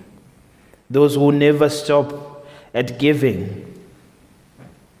kingdom. Those who never stop at giving.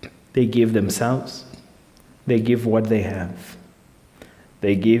 They give themselves. They give what they have.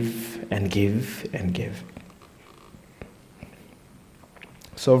 They give and give and give.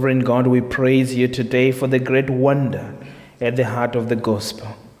 Sovereign God, we praise you today for the great wonder at the heart of the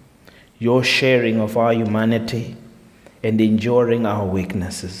gospel, your sharing of our humanity and enduring our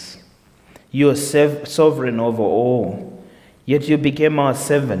weaknesses. You are sovereign over all, yet you became our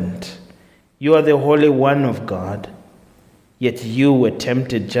servant. You are the Holy One of God, yet you were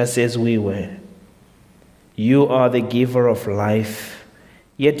tempted just as we were. You are the giver of life,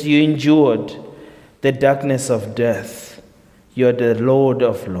 yet you endured the darkness of death. You are the Lord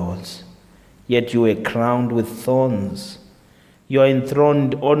of lords, yet you were crowned with thorns. You are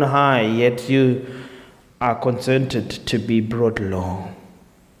enthroned on high, yet you are consented to be brought low.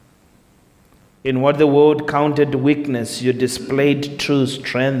 In what the world counted weakness, you displayed true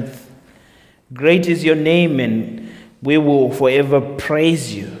strength. Great is your name, and we will forever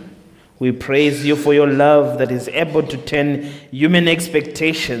praise you. We praise you for your love that is able to turn human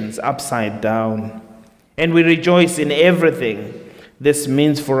expectations upside down. And we rejoice in everything this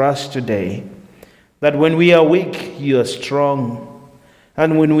means for us today. That when we are weak, you are strong.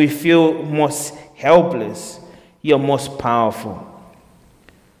 And when we feel most helpless, you are most powerful.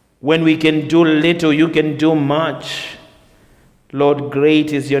 When we can do little, you can do much. Lord,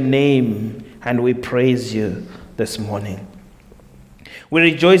 great is your name, and we praise you this morning. We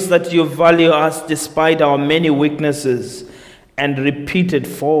rejoice that you value us despite our many weaknesses and repeated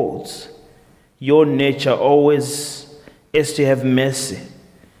faults. Your nature always is to have mercy,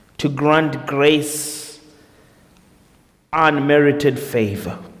 to grant grace, unmerited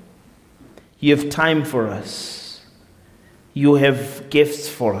favor. You have time for us. You have gifts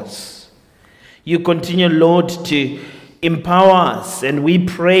for us. You continue, Lord, to empower us. And we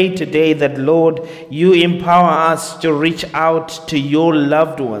pray today that, Lord, you empower us to reach out to your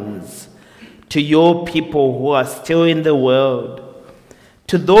loved ones, to your people who are still in the world,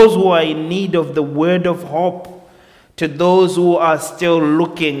 to those who are in need of the word of hope, to those who are still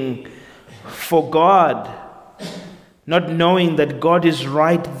looking for God, not knowing that God is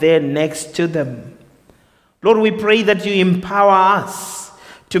right there next to them. Lord, we pray that you empower us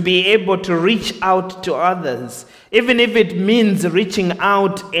to be able to reach out to others, even if it means reaching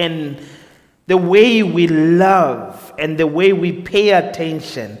out in the way we love and the way we pay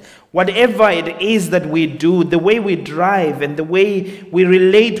attention. Whatever it is that we do, the way we drive and the way we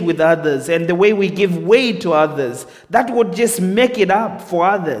relate with others and the way we give way to others, that would just make it up for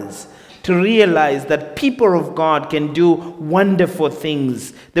others to realize that people of God can do wonderful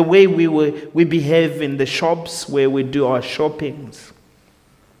things, the way we behave in the shops where we do our shoppings,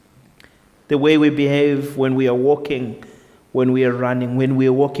 the way we behave when we are walking, when we are running, when we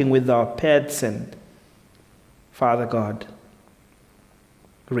are walking with our pets. And Father God,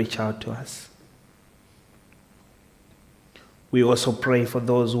 reach out to us. We also pray for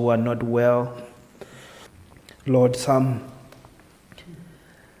those who are not well. Lord, some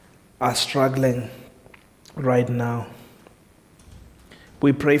are struggling right now.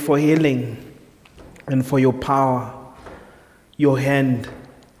 We pray for healing and for your power, your hand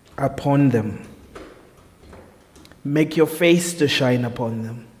upon them. Make your face to shine upon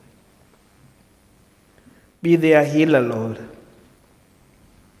them. Be their healer, Lord.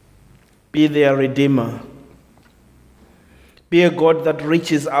 Be their redeemer. Be a God that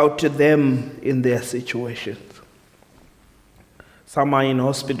reaches out to them in their situations. Some are in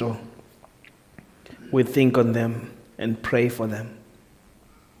hospital. We think on them and pray for them.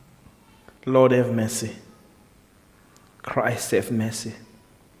 Lord, have mercy. Christ, have mercy.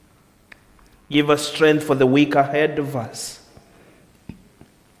 Give us strength for the week ahead of us.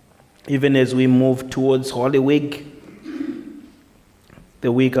 Even as we move towards Holy Week,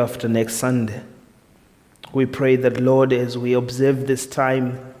 the week after next Sunday, we pray that, Lord, as we observe this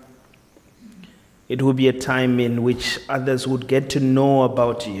time, it will be a time in which others would get to know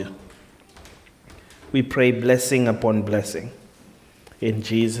about you. We pray blessing upon blessing. In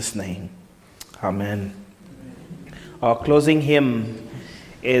Jesus' name, amen. Our closing hymn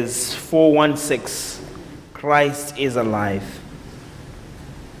is 416, Christ is Alive.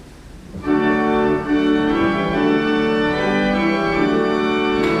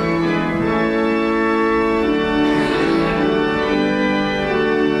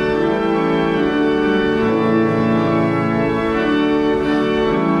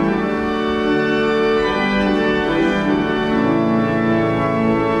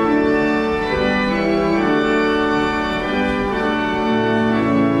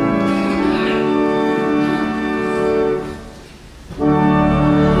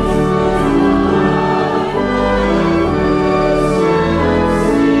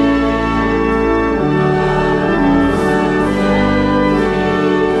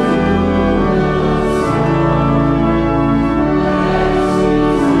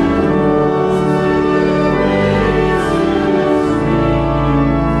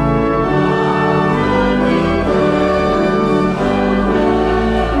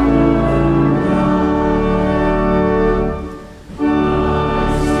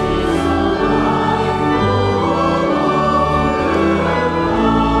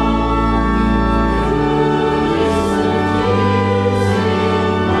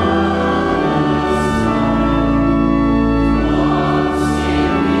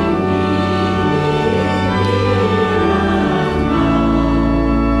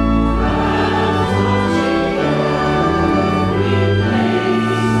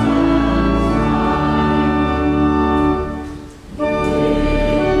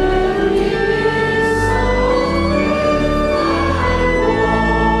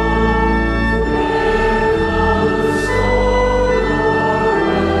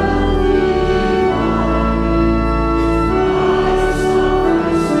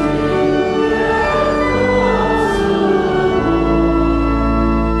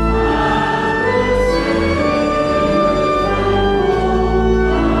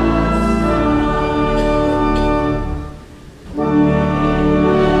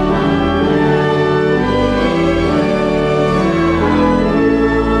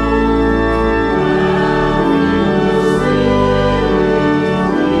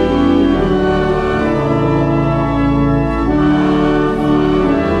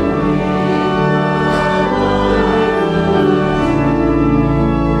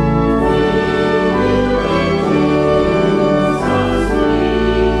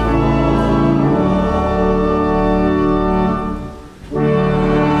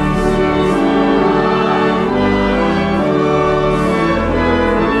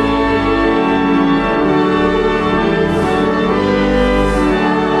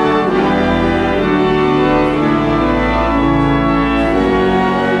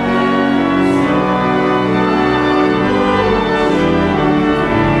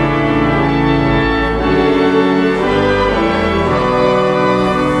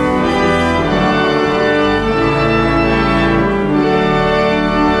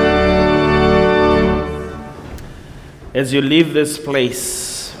 As you leave this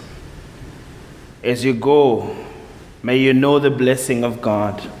place, as you go, may you know the blessing of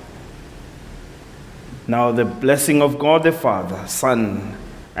God. Now the blessing of God the Father, Son,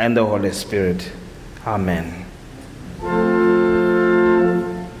 and the Holy Spirit. Amen.